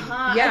wrong with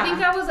story. Yeah. I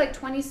think I was like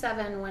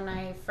 27 when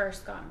I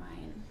first got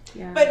mine.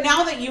 yeah. But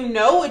now that you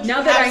know, would you Now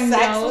have that I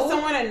sex know- with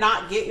someone and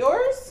not get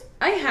yours?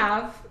 I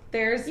have.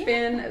 There's Yeah.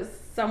 been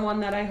someone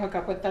that I hook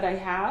up with that I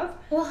have.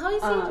 Well, how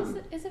easy Um,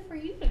 is it for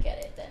you to get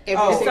it then?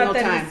 Every Oh, It's single not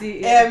that time.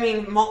 easy. I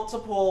mean,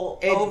 multiple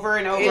It- over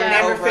and over it and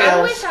never over. fails.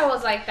 I wish I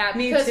was like that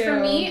Me because for too.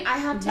 me, I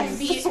have to I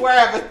be swear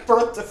I have a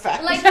birth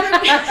defect. like for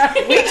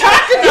me. We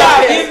talked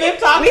about it. We've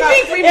talked We about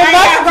think we it. might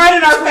must have run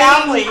in our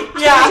family.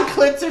 Yeah, Yeah.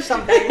 clips or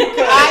something.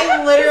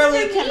 I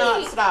literally For me-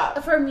 cannot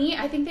stop. For me,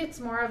 I think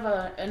it's more of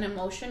an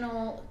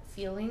emotional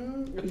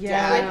feeling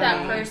Yeah. with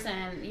that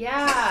person.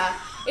 Yeah,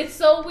 it's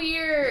so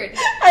weird.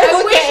 I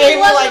look wish at it Ava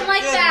wasn't like,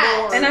 like good that.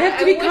 Lord. And I have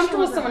to I be wish it comfortable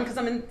with wasn't someone like- because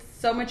I'm in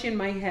so much in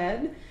my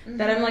head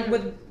that I'm like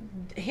with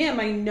him.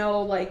 I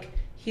know like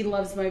He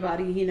loves my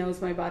body. He knows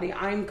my body.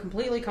 I'm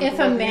completely If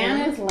comfortable a with man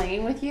him. is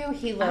laying with you,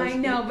 he loves I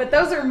know, but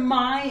those are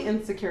my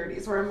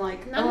insecurities where I'm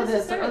like, Not oh,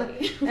 this, or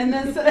necessarily. and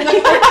this.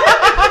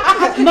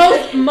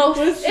 most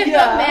If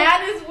Yeah. a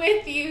man is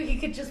with you, he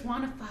could just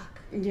want to fuck.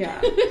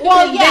 Yeah.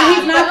 Well, Then yeah,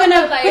 he's not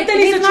gonna. like, but then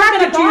he's he's not not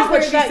gonna gonna choose what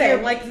bother she's that saying.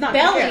 your Like, not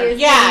belly care. is-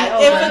 Yeah,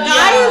 Oh, if a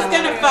guy yeah. is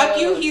gonna fuck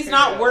you, he's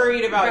not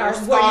worried about your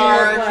About what you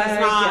scars. look like, He's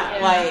not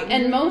yeah. like.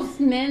 And most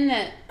men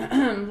that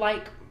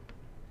like,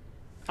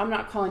 I'm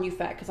not calling you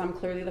fat because I'm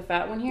clearly the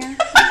fat one here.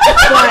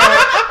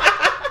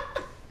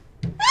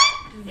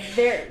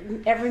 But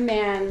every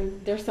man,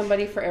 there's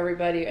somebody for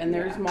everybody, and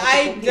there's multiple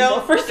I people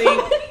don't for think.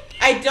 somebody.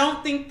 I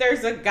don't think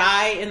there's a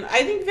guy, and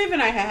I think Viv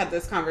and I had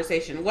this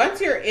conversation.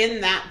 Once you're in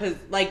that,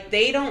 like,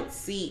 they don't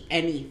see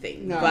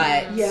anything, No.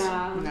 but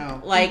Yeah. No.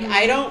 like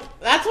I don't.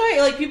 That's why,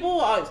 like, people will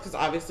always, because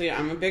obviously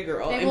I'm a big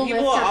girl, They and will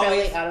people lift will your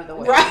always belly out of the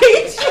way.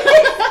 right.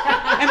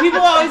 And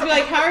people will always be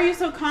like, "How are you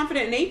so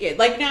confident naked?"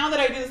 Like, now that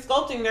I do the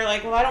sculpting, they're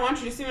like, "Well, I don't want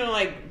you to see me." I'm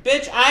like,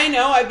 "Bitch, I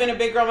know I've been a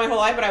big girl my whole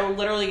life, but I will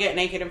literally get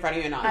naked in front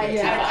of you and not." give a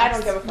Yeah. fuck." I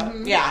don't give a fuck.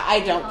 Yeah,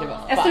 I don't give a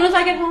fuck. As soon as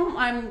I get home,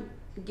 I'm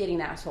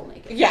getting asshole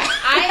naked. Yeah.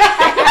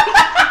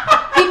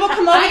 People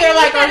come over, they're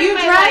like, "Are you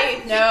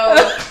dressed?" No.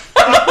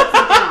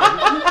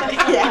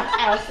 Yeah.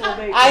 Asshole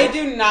naked. I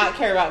do not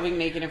care about being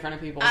naked in front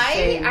of people.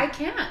 I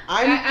can't.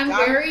 I'm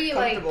very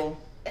like. comfortable.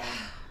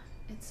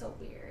 It's so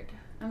weird.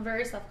 I'm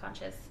very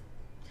self-conscious.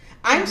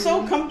 I'm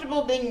so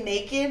comfortable being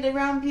naked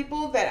around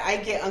people that I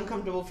get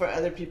uncomfortable for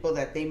other people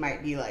that they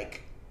might be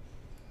like,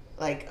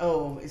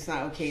 oh, it's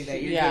not okay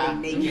that you're Yeah.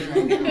 getting naked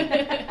right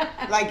now.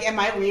 Like, am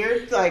I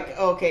weird? Like,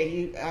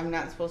 okay, I'm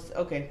not supposed to.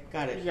 Okay,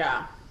 got it.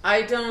 Yeah.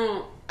 I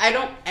don't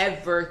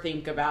ever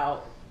think.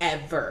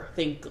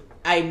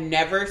 I'm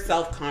never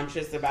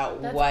self-conscious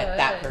about That's what good.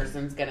 that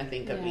person's gonna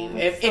think of me. Yeah,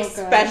 If, that's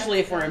so especially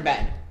if we're in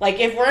bed. Like,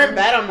 if we're in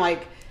bed, I'm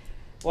like,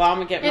 well, I'm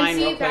gonna get mine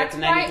real quick, that's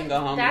and then you can go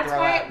home and that's throw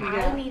why up.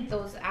 I need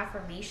those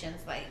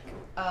affirmations, like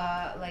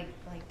damn, like,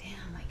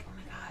 oh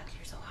my god,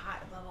 you're so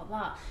hot, blah blah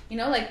blah. You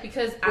know, like,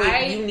 because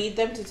Wait, you need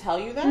them to tell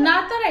you that?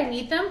 not that I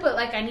need them, but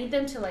like I need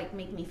them to like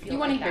make me feel. You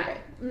like wanna hear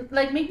that.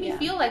 Like make me Yeah.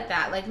 feel like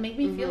that. Like make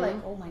me feel like,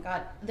 oh my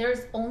god.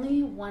 There's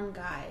only one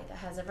guy that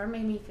has ever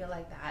made me feel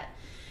like that,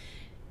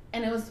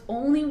 and it was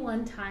only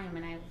one time,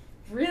 and I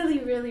really,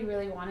 really,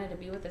 really wanted to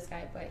be with this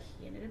guy, but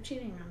he ended up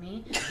cheating on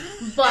me.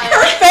 But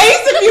Her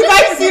face, if you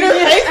guys see her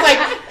face, like,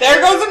 there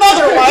goes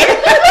another one.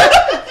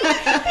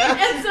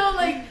 and so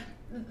like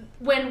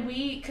when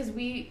because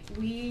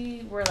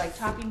we were like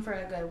talking for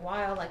a good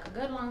while, like a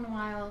good long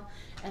while,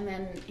 and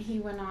then he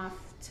went off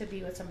to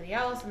be with somebody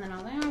else, and then I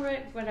was like, all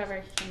right, whatever.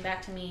 He came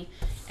back to me,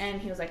 and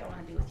he was like, I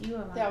want to be with you. I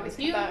want They to be always with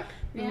come you. back.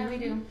 Yeah, we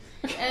do.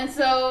 And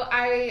so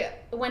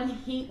when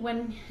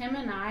him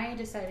and I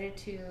decided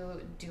to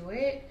do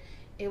it,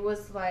 it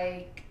was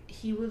like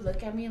he would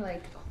look at me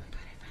like, oh my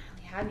god, I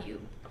finally have you,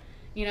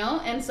 you know.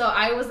 And so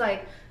I was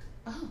like,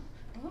 oh.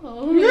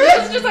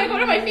 It's just like,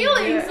 what am I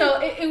feeling? Yeah. So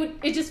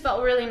it just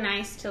felt really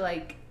nice to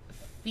like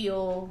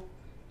feel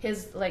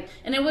his like,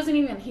 and it wasn't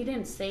even, he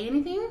didn't say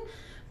anything,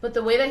 but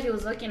the way that he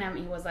was looking at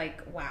me was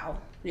like, wow.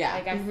 Yeah.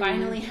 Like I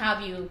finally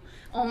have you.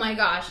 Oh my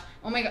gosh.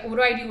 Oh my god. What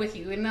do I do with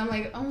you? And I'm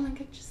like, oh my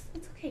god, it's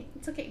okay.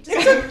 It's okay.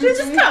 Just come.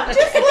 Just come.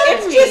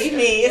 It's just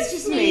me. It's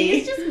just me.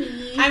 It's just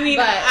me. I mean,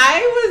 But-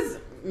 I was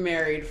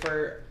married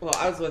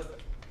I was with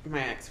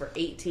my ex for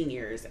 18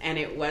 years, and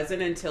it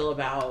wasn't until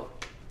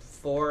about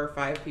 4 or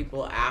 5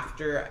 people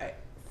after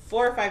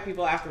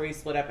we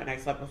split up and I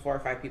slept with 4 or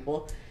 5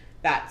 people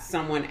that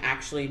someone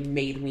actually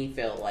made me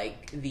feel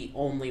like the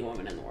only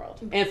woman in the world.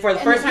 And for the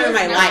first time in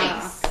my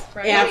nice, life.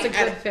 right? Yeah, That's a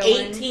an good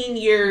feeling.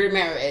 18-year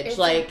marriage. It's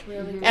like,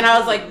 really and I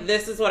was like,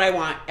 this is what I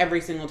want every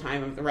single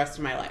time of the rest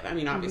of my life. I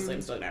mean, obviously,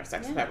 I'm still going to have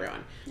sex with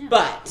everyone. Yeah.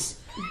 But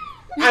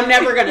I'm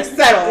never going to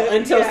settle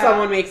until Yeah.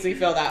 someone makes me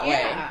feel that way.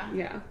 yeah.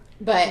 Yeah.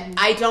 But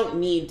I don't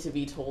need to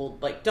be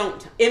told, like, don't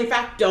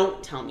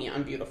tell me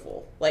I'm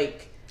beautiful.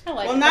 Like, I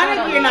like Well, it. not I if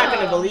don't you're know. not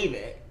going to believe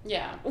it.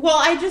 Yeah. well,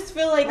 I just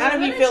feel like, Not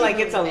if you feel like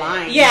it's a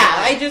line. yeah,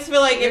 I just feel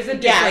like There's a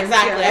if, yeah, difference,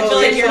 exactly. yeah. I feel Oh,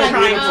 like it's you're like,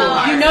 trying oh, too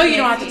hard. You know you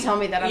don't have to tell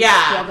me that. I'm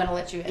Yeah. still gonna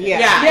let you hit it. Yeah.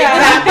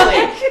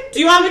 Yeah, exactly. Do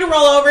you want me to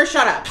roll over?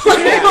 Shut up. What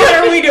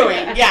are we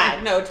doing? Yeah,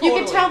 no, totally.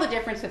 You can tell the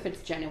difference if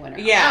it's genuine or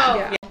not.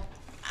 Yeah.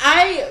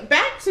 Yeah.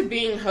 Back to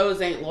being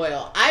hoes ain't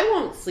loyal. I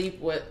won't sleep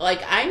with,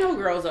 like, I know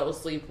girls that will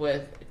sleep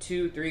with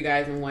 2-3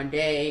 guys in one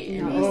day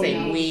in the No.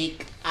 same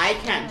week. I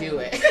can't do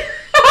it.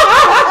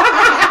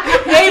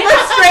 Neighbor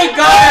straight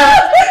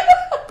guard.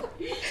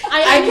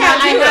 I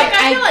can't do it.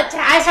 I feel attacked.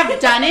 I have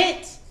done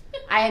it.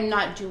 I am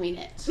not doing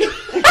it. now.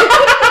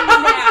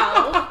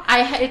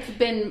 It's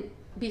been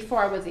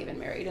before I was even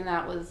married, and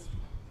that was,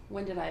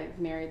 when did I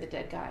marry the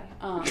dead guy?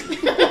 2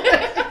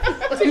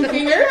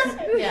 fingers?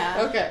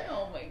 Yeah. Okay.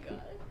 Oh my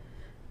god.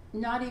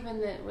 Not even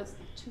that it was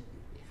 2.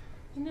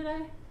 When did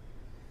I?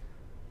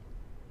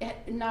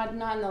 Not in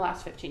the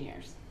last 15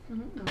 years.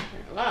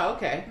 Wow,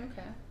 okay.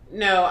 Okay.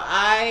 No,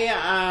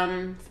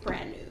 I It's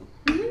brand new.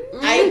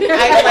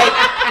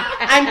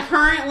 I'm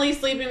currently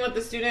sleeping with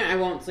the student. I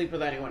won't sleep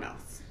with anyone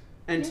else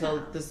until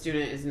the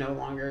student is no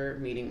longer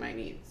meeting my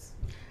needs.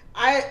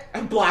 I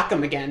Block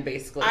them again,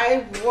 basically.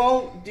 I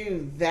won't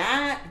do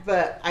that,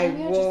 but I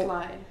Maybe I just won't.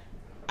 lied.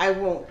 I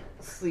won't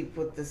sleep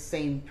with the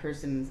same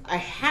person. I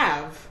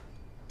have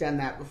done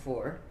that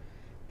before,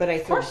 but I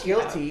feel course you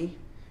have. guilty.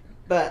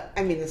 But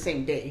I mean, the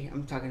same day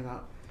I'm talking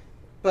about.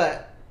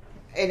 But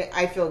and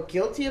I feel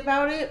guilty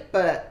about it.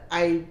 But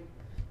I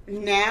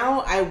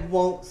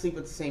won't sleep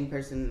with the same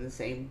person in the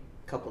same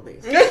couple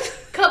days.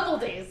 Couple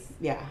days.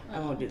 Yeah, I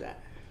won't do that.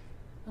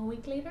 A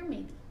week later,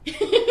 maybe. I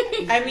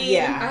mean, I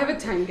Yeah, have a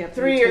time gap.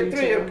 three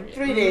between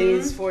two.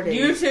 days, 4 days.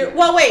 you two.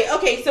 Well, wait.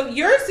 Okay, so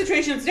your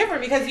situation is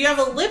different because you have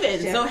a live-in.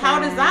 So how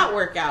does that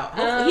work out?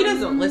 He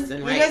doesn't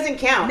listen, right? He doesn't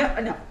count.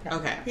 No.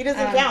 Okay. He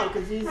doesn't count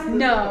because he's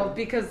No,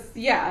 because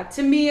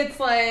to me it's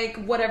like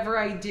whatever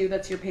I do,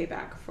 that's your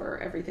payback for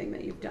everything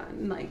that you've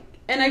done. Like,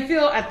 and I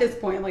feel at this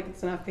point like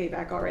it's enough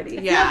payback already.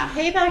 Yeah.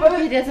 Payback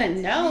if he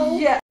doesn't know.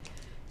 Yeah.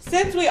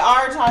 Since we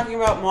are talking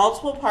about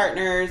multiple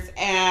partners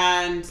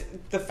and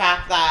the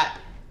fact that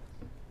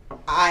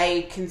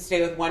I can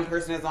stay with one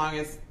person as long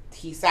as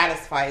he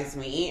satisfies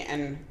me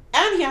and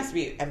he has to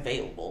be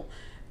available,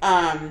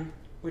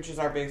 which is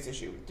our biggest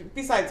issue.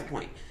 Besides the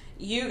point,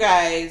 you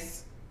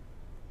guys.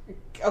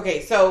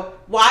 Okay, so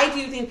why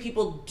do you think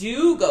people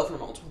do go for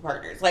multiple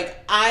partners? Like,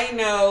 I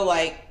know,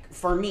 like,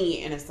 for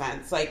me, in a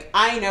sense, like,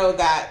 I know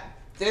that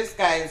this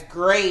guy is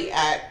great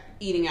at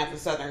eating at the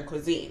Southern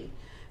cuisine,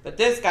 but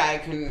this guy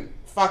can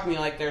fuck me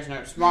like there's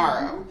no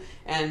tomorrow.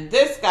 And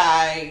this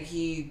guy,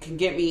 he can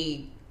get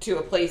me to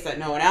a place that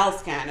no one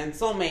else can. And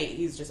soulmate,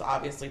 he's just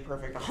obviously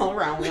perfect all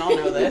around. We all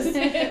know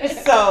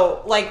this.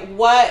 So, like,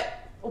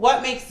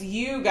 what makes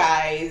you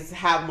guys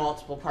have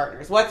multiple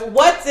partners?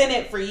 What's in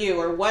it for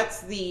you, or what's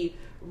the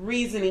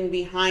reasoning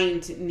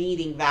behind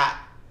needing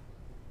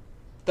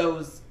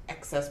those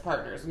excess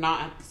partners,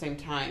 not at the same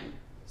time?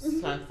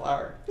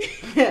 Sunflower.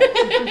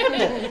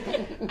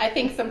 I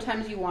think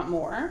sometimes you want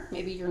more.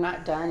 Maybe you're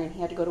not done and he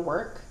had to go to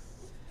work.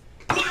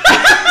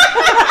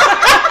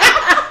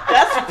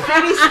 That's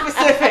pretty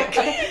specific.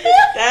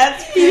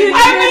 That's pretty,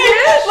 I mean,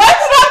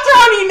 let's not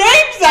throw any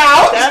names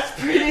out. that's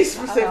pretty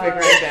specific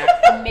right there.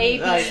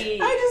 Maybe I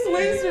just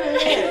wasted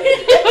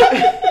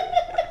it.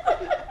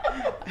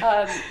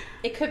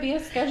 it could be a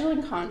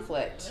scheduling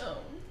conflict.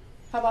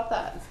 How about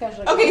that?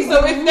 Scheduling. Okay, conflict.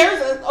 so if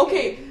there's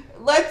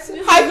let's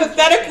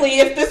hypothetically,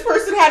 if this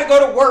person had to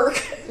go to work,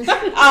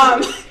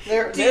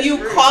 do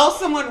you call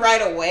someone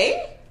right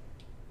away?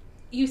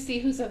 You see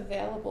who's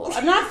available.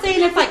 I'm not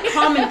saying it's like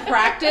common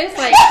practice.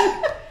 Like,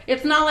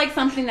 it's not like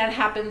something that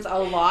happens a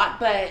lot,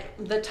 but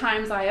the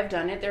times I have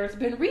done it, there's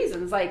been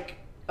reasons. Like,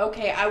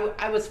 okay,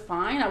 I was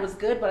fine, I was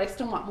good, but I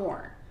still want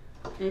more.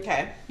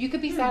 Okay. You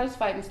could be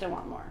satisfied and still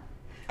want more.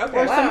 Okay.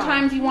 Or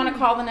sometimes you want to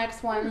call the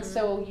next one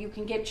so you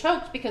can get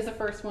choked because the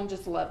first one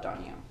just loved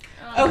on you.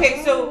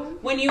 Okay, so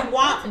when you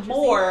want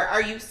more,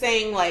 are you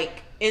saying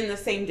like in the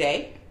same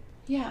day?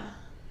 Yeah.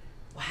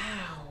 Wow.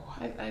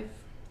 I've done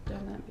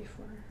that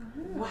before.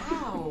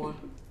 Wow.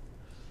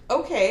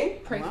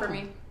 Okay. Pray for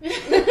me. You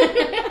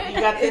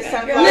got this,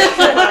 Sunflower?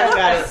 I've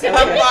got it. Okay.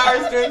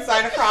 Sunflower's doing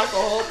sign across the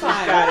whole She's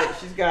time. got it.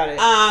 She's got it.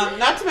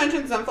 Not to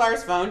mention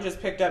Sunflower's phone just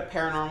picked up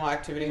paranormal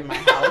activity in my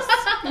house.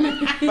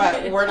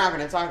 But we're not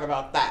going to talk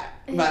about that.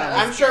 But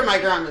I'm sure my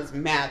grandma's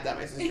mad that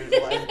my sister's a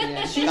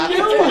lesbian. She That's knew.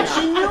 what's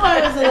She going on. knew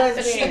I was a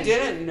lesbian. She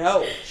didn't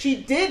know. She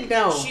did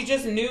know. She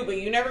just knew, but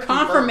you never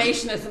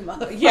Confirmation is a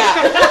mother. confirmed.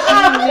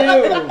 Yeah. She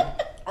knew.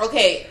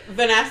 Okay,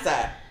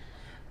 Vanessa.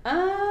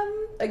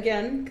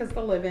 Again, because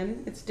the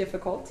live-in, it's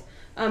difficult.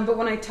 But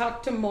when I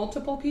talk to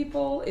multiple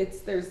people,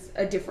 there's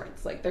a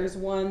difference. Like, there's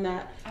one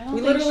that I don't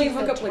we think literally she's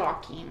hook a up with.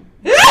 talking.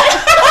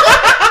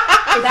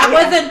 That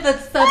wasn't the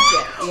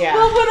subject. Yeah.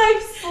 Well, when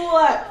I've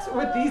slept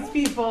with these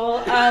people,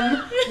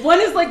 one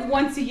is like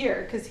once a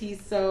year because he's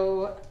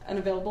so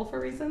unavailable for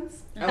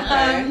reasons.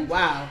 Okay.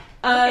 Wow.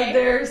 Okay.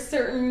 There's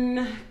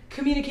certain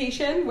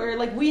communication where,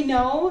 like, we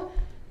know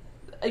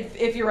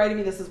if you're writing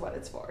me, this is what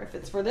it's for. If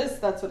it's for this,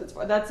 that's what it's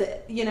for. That's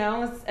it, you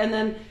know? And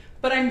then,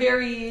 but I'm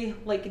very,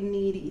 like,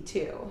 needy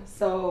too.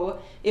 So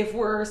if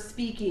we're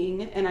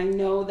speaking and I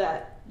know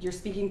that you're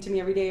speaking to me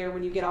every day or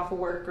when you get off of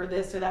work or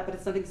this or that, but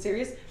it's nothing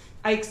serious,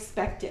 I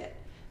expect it.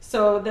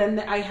 So then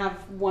I have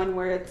one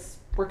where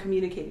we're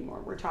communicating more.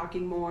 We're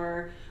talking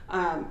more. Hey,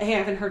 I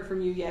haven't heard from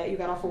you yet. You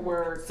got off of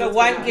work. So What's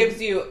one going on?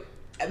 gives you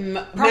Proper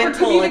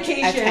mental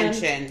communication.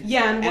 attention.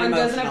 Yeah, and one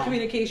doesn't emotional. have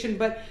communication,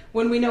 but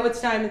when we know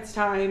it's time,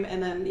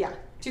 and then, yeah,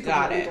 two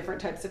Got completely it. different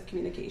types of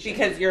communication.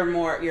 Because you're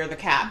the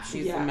cap.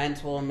 She's Yeah. the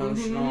mental,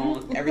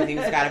 emotional.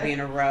 Everything's got to be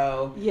in a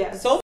row.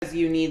 Yes. So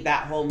you need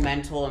that whole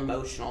mental,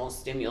 emotional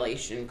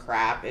stimulation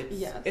crap.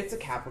 Yes. It's a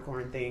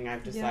Capricorn thing.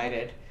 I've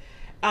decided.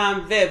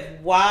 Viv,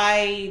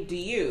 why do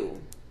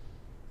you?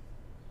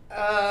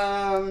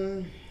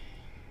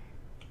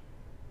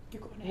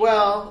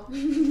 Well,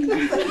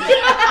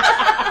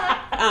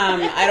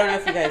 I don't know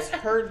if you guys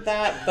heard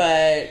that,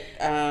 but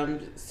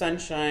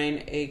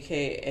Sunshine,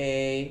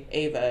 aka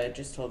Ava,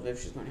 just told Viv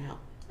she's going to hell.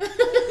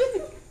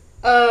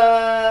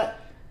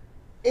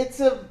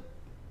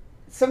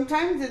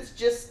 sometimes it's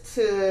just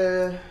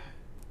to,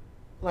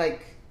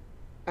 like,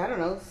 I don't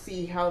know,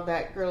 see how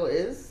that girl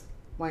is.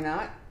 Why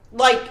not?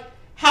 Like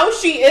how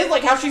she is,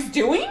 like how she's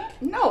doing?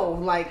 No,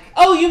 like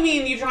Oh, you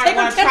mean you want to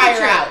try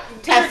her out,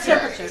 test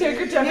her, Take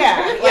her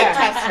temperature. like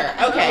test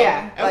her? Okay,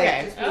 yeah, like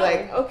okay, just be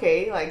like,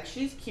 okay, like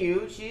she's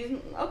cute, she's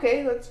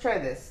okay. Let's try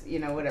this,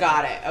 whatever.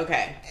 got it.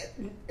 Okay,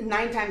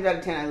 9 times out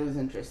of 10, I lose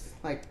interest.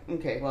 Like,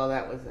 okay, well,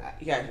 that was that.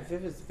 yeah,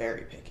 Viv is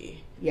very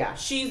picky. Yeah,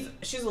 She's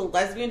a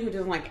lesbian who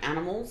doesn't like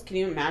animals. Can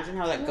you imagine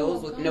how that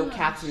goes with no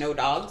cats, no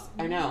dogs?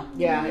 I know.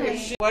 yeah.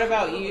 Nice. What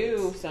about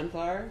you,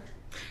 Sunflower?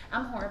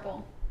 I'm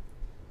horrible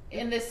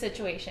in this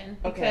situation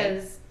Okay.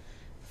 because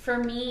for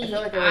me, I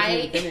feel like I wasn't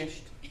even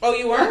finished. Oh,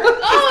 you were? Oh,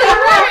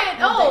 you're right.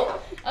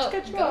 Oh,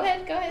 go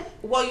ahead.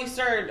 Well, we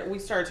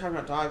started talking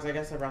about dogs. I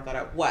guess I brought that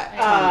up. What?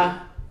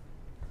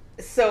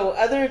 So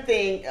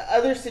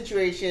other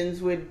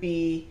situations would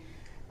be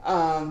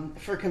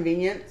for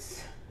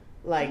convenience,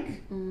 like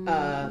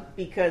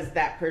because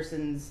that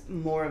person's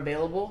more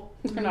available.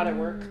 They're not at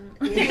work.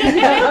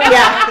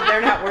 Yeah,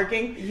 they're not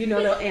working.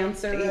 They'll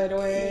answer right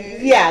away.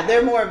 Yeah,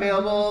 they're more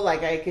available.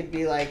 Like I could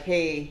be like,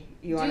 hey,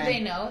 you want Do to? they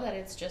know that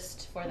it's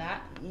just for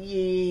that?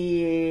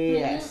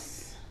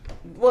 Yes.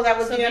 Well, that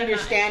was So the they're not-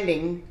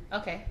 understanding.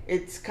 Okay.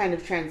 It's kind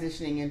of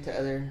transitioning into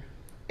other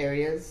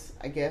areas,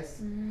 I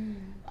guess.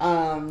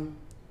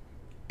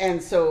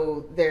 And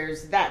so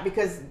there's that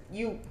because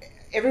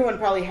everyone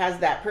probably has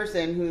that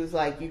person who's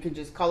like, you can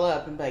just call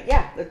up and be like,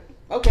 yeah,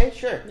 okay,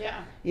 sure.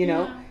 Yeah.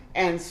 Yeah.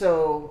 And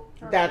so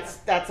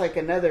that's like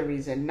another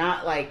reason,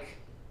 not like,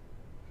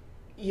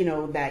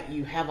 that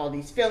you have all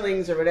these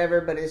feelings or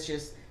whatever, but it's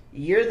just,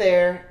 you're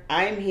there,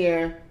 I'm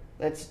here,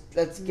 let's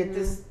get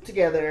this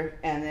together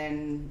and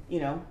then,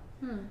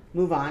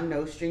 move on,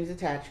 no strings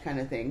attached kind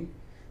of thing.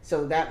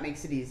 So that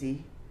makes it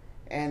easy.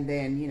 And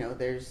then,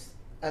 there's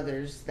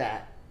others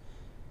that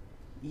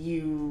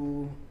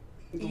you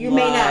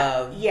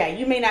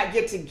may not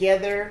get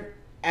together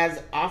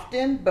as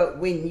often, but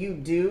when you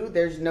do,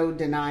 there's no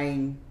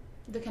denying.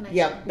 The connection.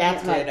 Yep,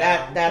 that's my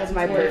that's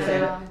my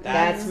person.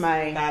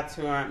 That's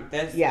who I'm.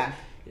 This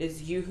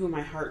is you who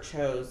my heart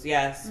chose.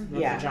 Yes, my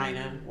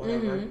vagina,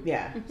 whatever.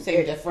 Yeah,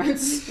 Same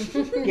difference.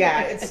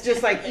 Yeah, it's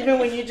just like even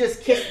when you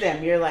just kiss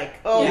them, you're like,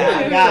 oh Yeah.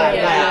 my god,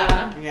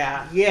 Yeah. like,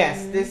 Yeah.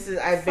 yes, this is.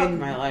 I've been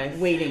my life.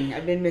 waiting.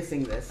 I've been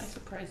missing I this.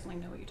 surprisingly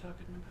know what you're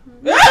talking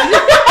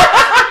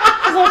about.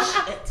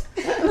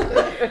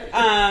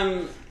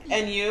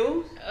 And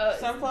you,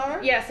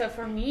 Sunflower? Yeah, so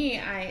for me,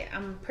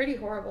 I'm pretty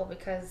horrible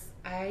because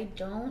I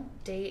don't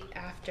date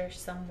after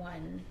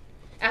someone.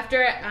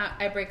 After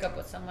I break up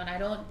with someone, I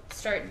don't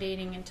start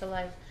dating until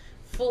I've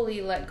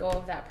fully let go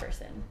of that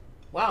person.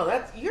 Wow,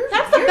 that's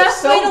the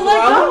best way to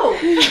let go.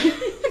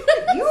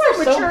 You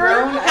are so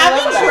grown.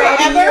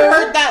 Haven't you ever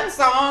heard that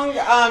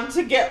song,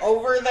 to get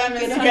over them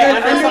is to get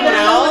under someone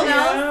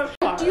else?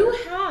 I do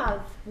have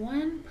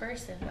one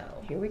person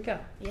though. Here we go.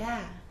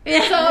 Yeah. So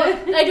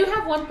I do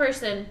have one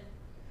person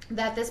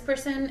that this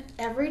person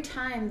every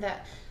time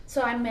that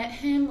so I met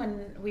him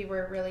when we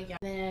were really young.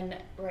 Then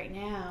right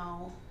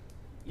now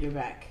You're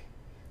back.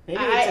 Maybe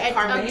it's a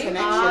karmic I'm connection,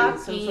 some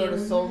talking- sort of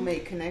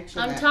soulmate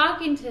connection. I'm that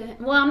talking to him.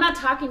 Well, I'm not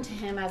talking to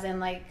him as in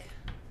like,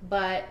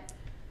 but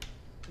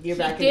You're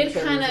he back in did each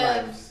other's kind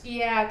of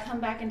lives. come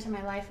back into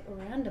my life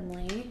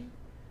randomly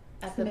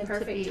at the meant to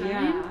perfect be. time.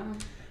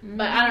 Yeah.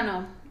 But I don't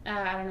know.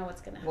 I don't know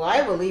what's gonna happen. Well,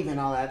 I believe in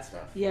all that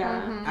stuff.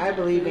 Yeah. I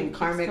believe in Keeps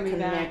karmic coming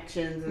back.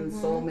 connections and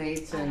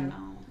soulmates I don't and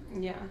know.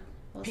 Yeah.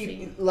 We'll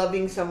see.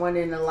 loving someone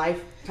in a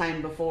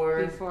lifetime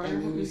before. Before.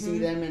 And when you see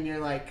them and you're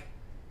like,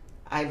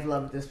 I've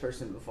loved this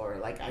person before.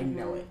 Like, I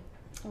know it.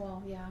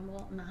 Well, yeah.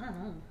 Well, I don't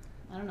know.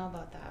 I don't know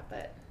about that,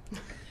 but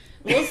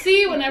we'll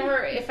see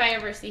if I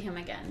ever see him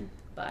again.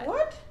 But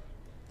What?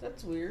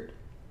 That's weird.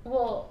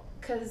 well,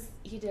 because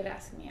he did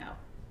ask me out.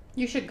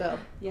 You should go.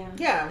 Yeah.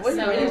 Yeah, what So-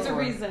 are you waiting There's a for?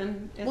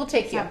 reason. We'll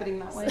take it's you. happening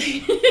that way.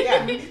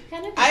 Yeah.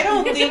 Kind of. I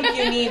don't think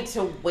you need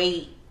to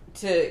wait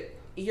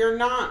you're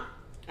not,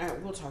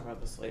 we'll talk about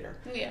this later.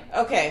 Yeah.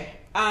 Okay.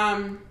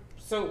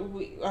 So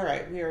we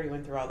already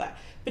went through all that.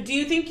 But do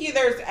you think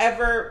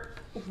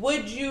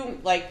would you,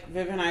 like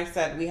Viv and I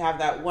said, we have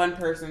that one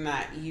person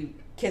that you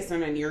kiss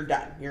them and you're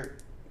done.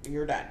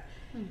 You're done.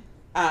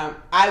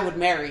 I would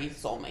marry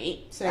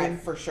soulmate. Same.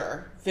 For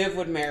sure. Viv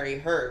would marry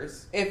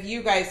hers. If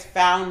you guys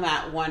found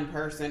that one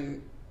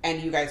person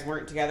and you guys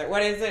weren't together,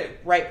 what is it?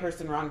 Right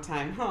person, wrong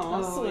time.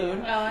 Oh,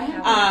 Saloon. Oh, I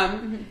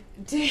have.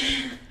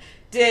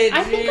 Did I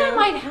you? think I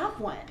might have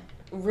one.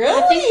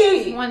 Really? I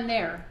think there's one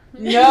there.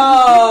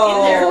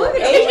 No.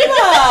 In there.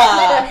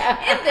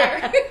 Ava. In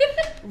there.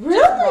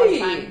 Really?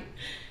 time.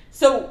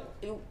 So,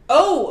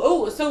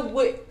 so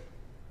what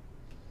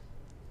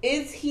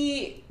is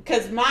he?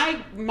 Because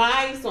my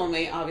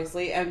soulmate,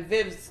 obviously, and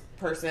Viv's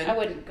person I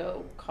wouldn't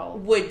go call.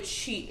 would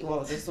cheat.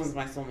 Well, this one's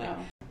my soulmate.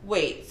 Oh.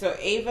 Wait, so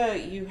Ava,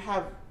 you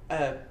have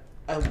a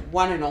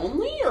one and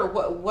only, or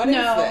what is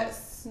No,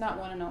 this? not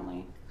one and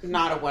only.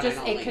 Not a one Just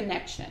and a only.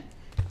 connection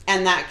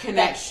And that that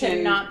connection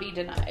cannot be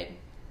denied.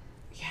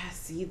 Yeah,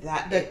 see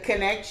that. The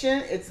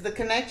connection, it's the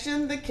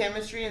connection, the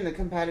chemistry, and the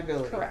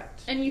compatibility.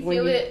 Correct. And you When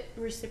feel you- it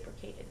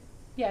reciprocated.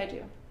 Yeah, I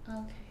do.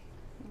 Okay.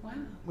 Wow.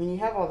 When you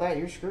have all that,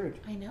 you're screwed.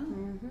 I know.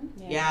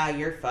 Yeah,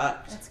 you're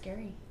fucked. That's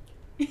scary.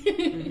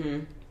 Mm-hmm.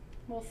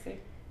 We'll see.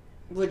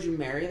 Would you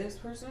marry this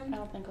I person?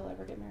 don't think I'll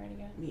ever get married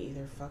again. Me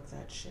either. Fuck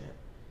that shit.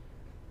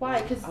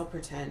 Why? Because I'll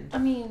pretend. I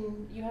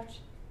mean, you have to.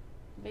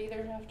 They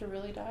either have to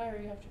really die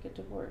or you have to get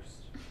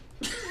divorced.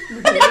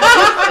 Really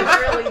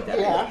does.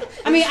 Yeah.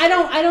 I mean, I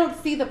don't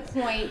see the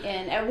point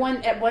in at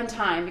one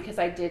time, because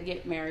I did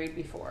get married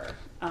before.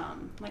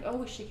 Like, oh,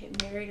 we should get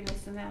married and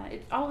this and that.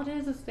 All it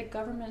is the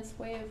government's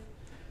way of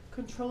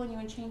controlling you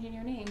and changing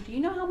your name. Do you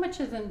know how much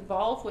is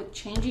involved with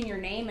changing your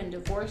name and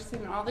divorce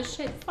and all this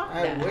shit? Fuck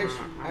I that. wish.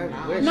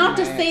 Not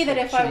to my say ex that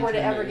would if I change were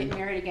to her ever name. get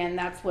married again,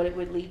 that's what it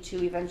would lead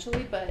to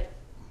eventually. But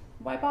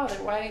why bother?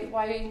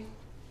 Why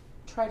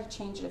try to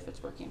change it if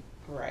it's working?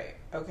 Right.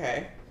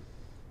 Okay.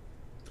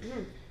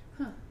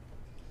 Huh.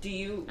 Do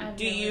you I've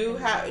do never you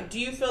been have married. do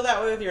you feel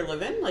that way with your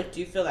living? Like, do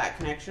you feel that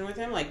connection with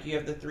him? Like, you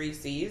have the 3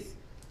 C's?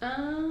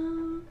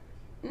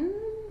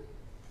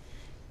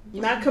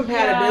 Not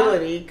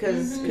compatibility,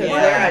 because Yeah.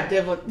 they're at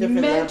different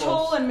Mental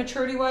levels. and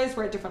maturity wise,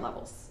 we're at different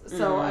levels.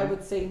 So Mhm. I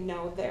would say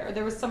no there.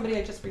 There was somebody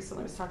I just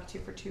recently was talking to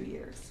for 2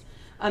 years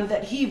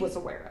that he was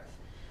aware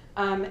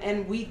of.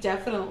 And we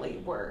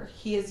definitely were.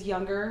 He is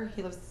younger.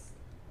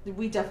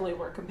 We definitely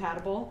were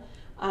compatible.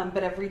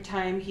 But every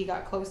time he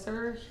got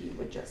closer, he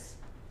would just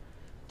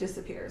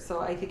disappear. So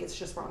I think it's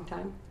just wrong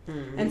time.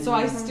 And so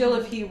I still,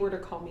 if he were to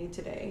call me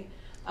today,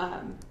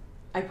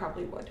 I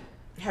probably would.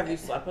 Have you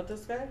slept with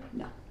this guy?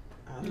 No.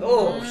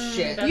 Oh,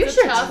 shit. That's You a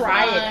should tough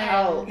try it one.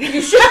 out.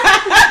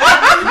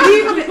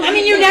 I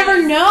mean, you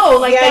never know.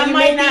 Like, Yeah, that you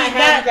might may not be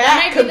have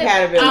that might be the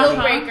compatibility.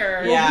 deal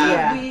breaker.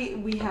 Yeah.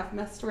 We have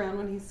messed around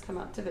when he's come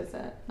out to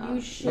visit.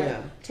 You should Yeah.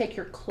 take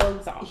your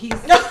clothes off. He's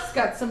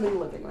got somebody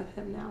living with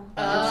him now.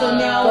 So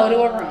now Go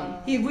to a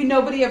room.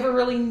 nobody ever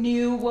really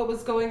knew what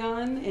was going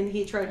on, and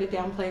he tried to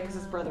downplay it because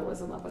his brother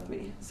was in love with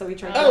me. So he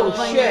tried to Oh,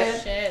 downplay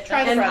shit. it.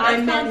 Try the And brother. I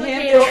That's met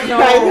him. complicated. No,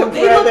 Try the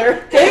they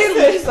brother.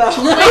 This is a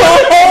whole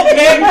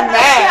big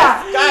mess.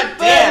 God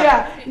But damn.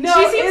 yeah, no,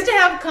 She seems it's- to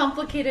have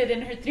complicated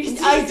in her 3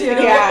 C's. I do.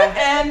 Yeah.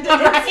 And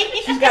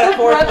She's got a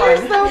fourth brothers,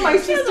 one. though, my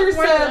sister a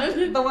fourth said,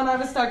 one. the one I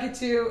was talking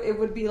to, it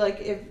would be like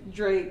if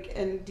Drake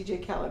and DJ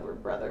Khaled were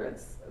brother.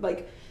 It's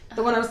like,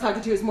 the one I was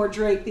talking to is more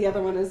Drake, the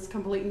other one is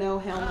complete no,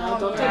 hell no,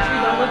 don't touch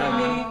me, don't look at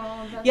me.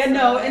 Yeah,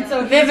 no, and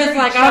so Viv he's is very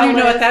like, I don't even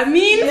know what jealous. that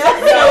means. Yeah.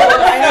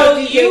 I know So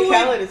DJ you would-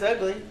 Khaled is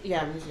ugly.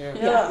 Yeah, me too.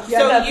 Yeah,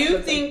 So that's you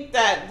the thing. think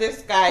that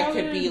this guy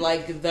could be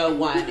like the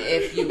one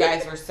if you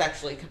guys were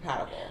sexually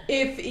compatible?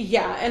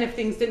 And if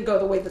things didn't go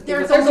the way that they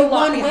There's were, only a lot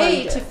one way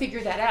behind to it.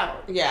 figure that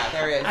out. Yeah,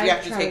 there is. You I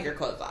have to tried. take your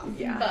clothes off.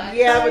 Yeah.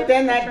 Yeah, but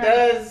then that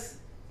does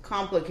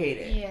complicate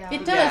it. Yeah.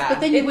 It does, Yeah. but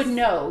then you It's- would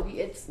know.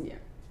 It's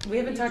We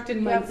haven't talked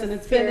in You have months, the and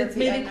it's fear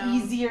made I it know.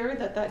 easier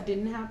that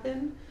didn't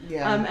happen.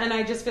 Yeah. And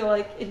I just feel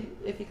like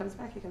if he comes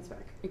back, he comes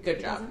back. Good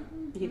job.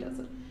 He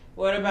doesn't.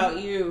 What about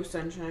you,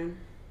 Sunshine?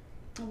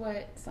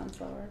 what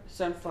sunflower.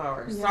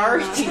 Sunflower. Yeah.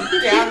 Sorry,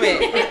 damn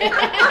it.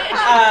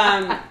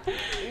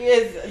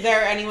 Is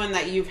there anyone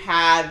that you've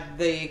had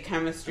the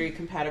chemistry,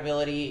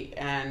 compatibility,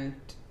 and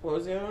what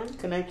was the other one?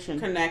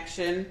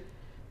 Connection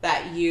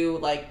that you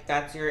like?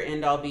 That's your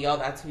end all be all.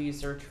 That's who you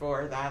search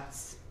for.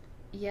 That's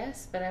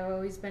Yes, but I've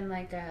always been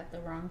like at the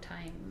wrong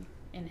time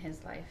in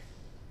his life.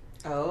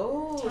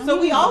 so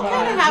we all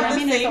kind of have I the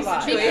mean, it's same a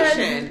lot.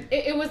 situation.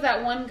 Because it was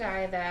that one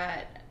guy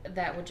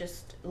that would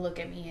just look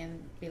at me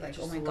and be like,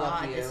 Just "Oh my love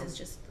god, you. this is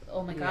just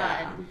oh my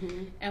Yeah.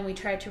 god." And we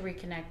tried to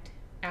reconnect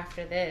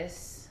after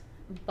this,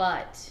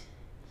 but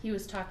he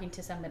was talking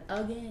to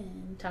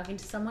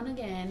someone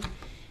again,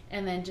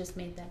 and then just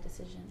made that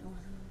decision. Oh,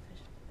 I don't know if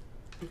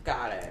I should.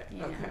 Got it.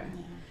 Yeah. Okay.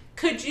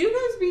 Could you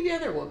guys be the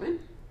other woman?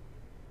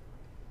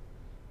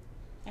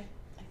 I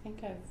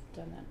think I've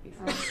done that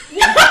before.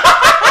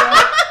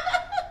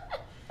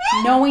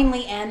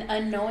 Knowingly and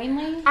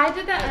unknowingly. I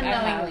did that I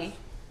have. unknowingly.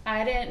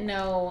 I didn't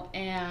know,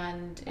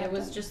 and it I've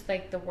was done- just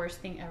like the worst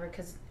thing ever.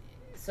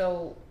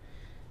 So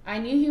I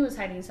knew he was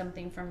hiding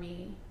something from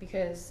me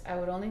because I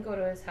would only go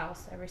to his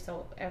house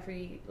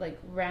every like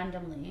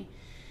randomly,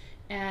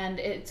 and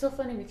it's so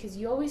funny because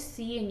you always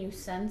see and you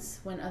sense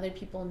when other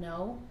people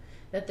know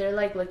that they're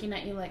like looking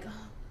at you like,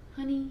 "Oh,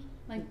 honey,"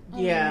 like, "Oh,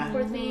 Yeah.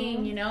 poor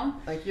thing," you know.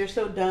 Like, you're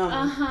so dumb.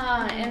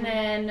 And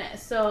then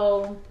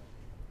so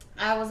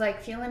I was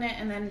like feeling it,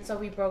 and then so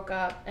we broke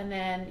up, and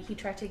then he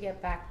tried to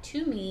get back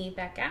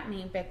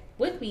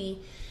with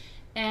me,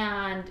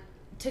 and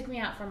took me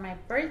out for my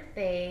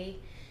birthday,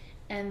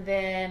 and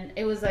then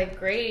it was like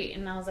great,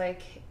 and I was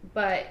like,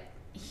 but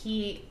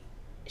she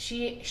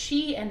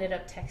ended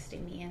up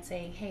texting me and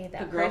saying, "Hey, The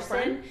that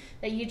girlfriend? person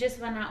that you just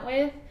went out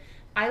with,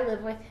 I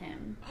live with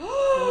him."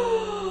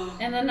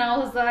 And then I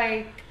was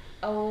like,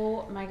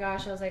 oh my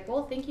gosh. I was like,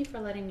 well, thank you for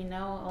letting me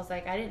know. I was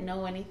like, I didn't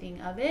know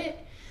anything of it,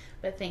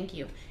 but thank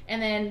you.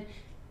 And then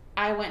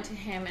I went to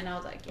him and I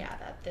was like, yeah,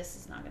 this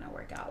is not going to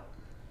work out.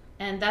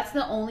 And that's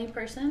the only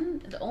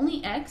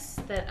ex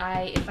that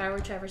if I were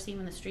to ever see him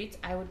in the streets,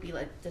 I would be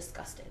like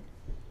disgusted.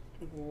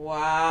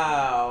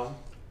 Wow.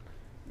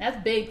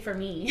 That's big for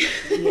me.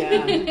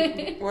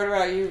 Yeah. What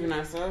about you,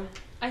 Vanessa?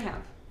 I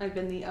have. I've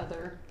been the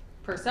other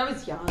person. I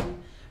was young,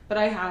 but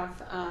I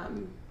have,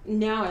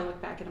 now I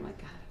look back and I'm like,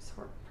 God, I was a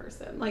horrible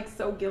person. Like,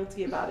 so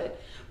guilty about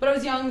it. But I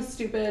was young,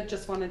 stupid,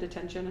 just wanted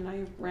attention, and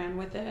I ran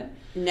with it.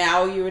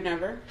 Now you would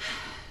never?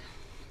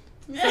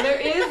 So there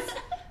is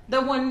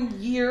the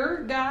 1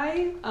 year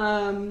guy.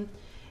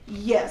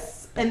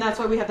 Yes. And that's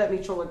why we have that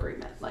mutual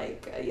agreement.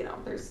 Like, I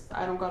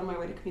don't go out of my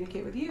way to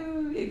communicate with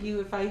you.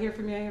 If I hear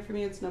from you, I hear from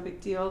you. It's no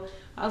big deal.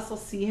 I also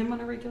see him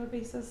on a regular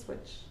basis,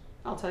 which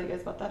I'll tell you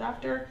guys about that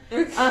after.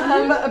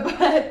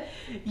 But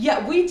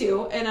yeah, we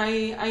do. And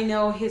I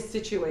know his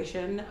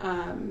situation.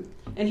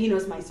 And he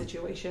knows my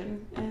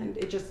situation. And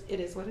it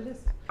is what it is.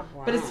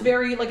 Wow. But it's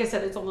very, like I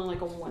said, it's only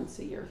like a once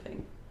a year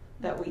thing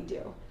that we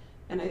do.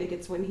 And I think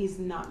it's when he's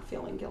not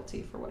feeling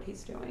guilty for what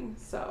he's doing.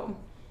 So,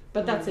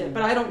 but that's it.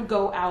 But I don't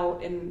go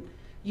out and,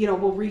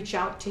 we'll reach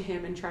out to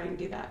him and try and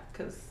do that,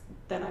 because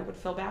then I would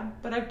feel bad.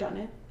 But I've done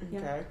it. Yeah.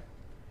 Okay.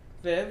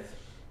 Viv?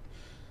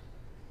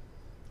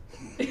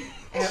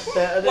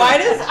 Why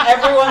does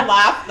everyone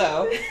laugh,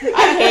 though?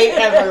 I hate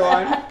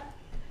everyone.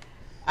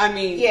 I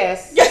mean...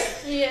 Yes.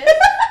 Yes.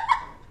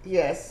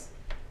 Yes.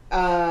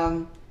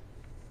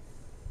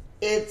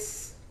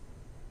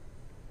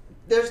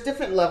 There's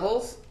different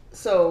levels,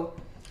 so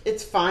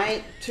it's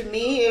fine. To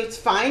me, it's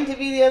fine to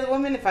be the other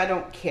woman if I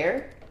don't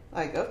care.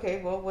 Like,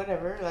 okay, well,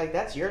 whatever. Like,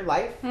 that's your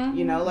life.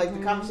 Like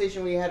the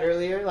conversation we had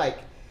earlier, like,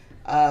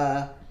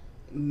 I'm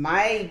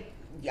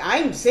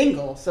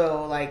single,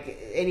 so, like,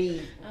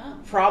 any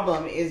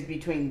problem is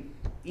between,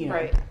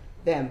 Right.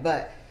 them.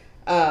 But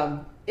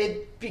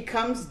it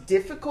becomes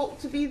difficult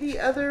to be the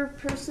other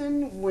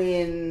person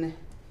when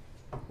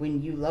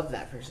you love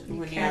that person.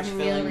 When you have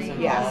feelings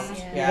involved.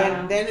 Yes.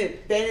 Yeah. Then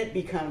it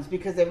becomes,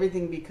 because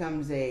everything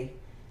becomes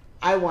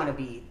I want to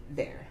be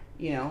there.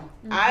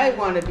 I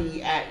want to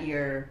be at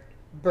your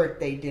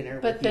birthday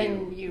dinner. But with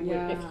then you.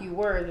 if you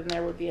were, then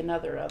there would be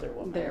another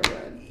woman. There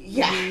would.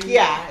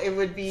 Yeah, it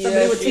would be.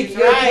 Somebody would take she's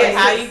your right. place.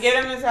 How you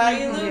get him is how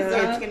you lose It's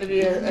them. going to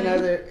be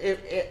another,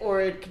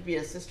 or it could be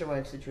a sister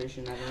wife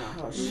situation. I don't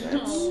know. Oh,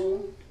 shit.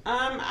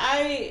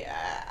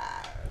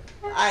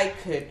 I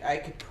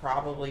could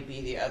probably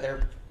be the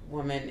other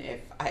woman if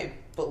I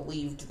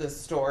believed the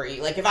story.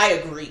 Like, if I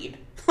agreed.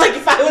 Like,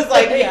 if I was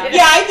like,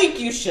 yeah, I think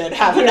you should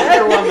have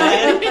another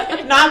woman.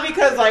 Not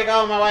because, like,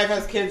 oh, my wife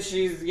has kids,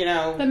 she's,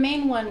 The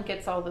main one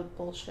gets all the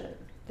bullshit.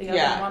 The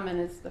other woman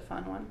is the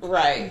fun one.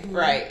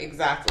 Right,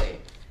 exactly.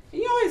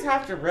 You always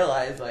have to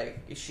realize, like,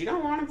 she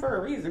don't want him for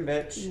a reason,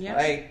 bitch. Yep.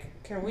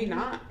 Like, can we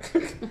not?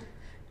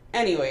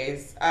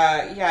 Anyways,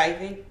 I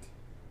think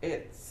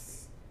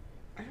it's,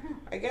 I don't know,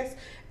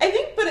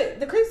 but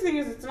the crazy thing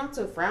is it's not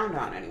so frowned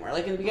on anymore.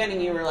 Like, in the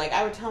beginning, you were like,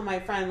 I would tell my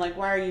friend, like,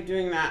 why are you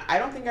doing that? I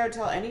don't think I would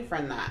tell any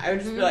friend that. I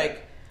would just be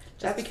like,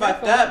 that's be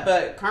fucked careful. up,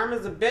 but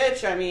karma's a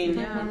bitch. I mean,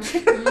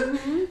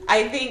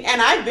 I think,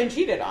 and I've been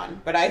cheated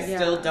on, but I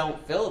still don't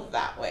feel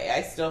that way.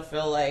 I still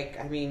feel like,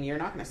 I mean, you're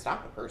not going to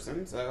stop a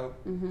person, so.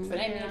 But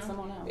I need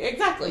someone else.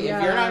 Exactly. Yeah.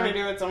 If you're not going to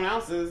do it, someone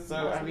else's,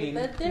 so, I mean.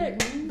 The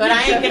dick. But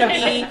I ain't going to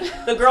be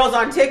the girls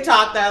on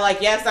TikTok that are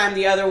like, yes, I'm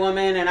the other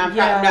woman, and I'm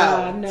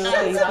no. no, Shut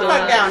thank the you.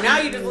 fuck down.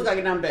 Now you just look like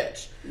a dumb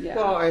bitch. Yeah.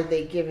 Well, are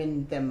they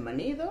giving them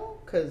money though?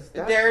 Because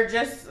They're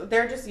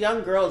just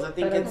young girls. I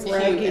think But it's I'm cute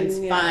bragging, and it's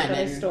fun. that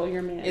I and stole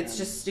your man. it's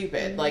just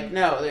stupid. Like,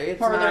 no,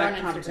 it's Or they're not on a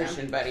Instagram.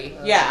 competition, buddy.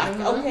 Yeah,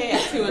 okay,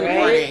 at 2 in the Right?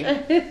 morning. In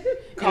an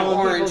Calling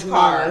orange people's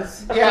car.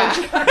 mamas. Yeah.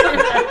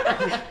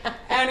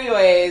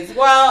 Anyways,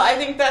 well, I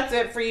think that's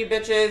it for you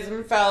bitches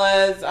and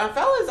fellas.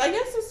 Fellas, I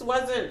guess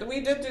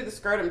we did do the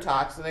scrotum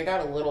talk, so they got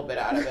a little bit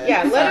out of it.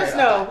 Yeah, let Sorry us about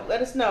know. that.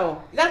 Let us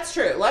know. That's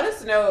true. Let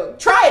us know.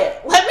 Try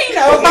it. Let me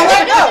know how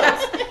that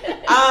goes.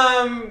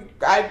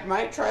 I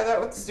might try that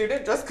with a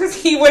student just because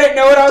he wouldn't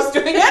know what I was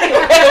doing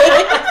anyway.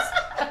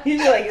 He's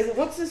like,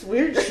 what's this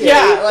weird shit?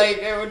 Yeah, like,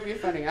 it would be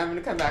funny. I'm going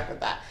to come back with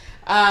that.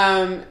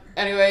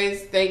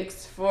 Anyways,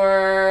 thanks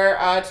for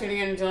tuning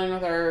in and dealing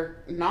with our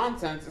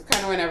nonsense. It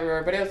kind of went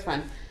everywhere, but it was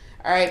fun.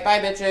 All right, bye,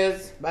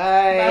 bitches.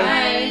 Bye.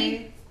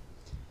 Bye.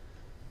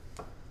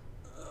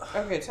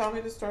 Okay, tell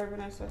me the story,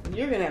 Vanessa.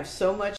 You're gonna have so much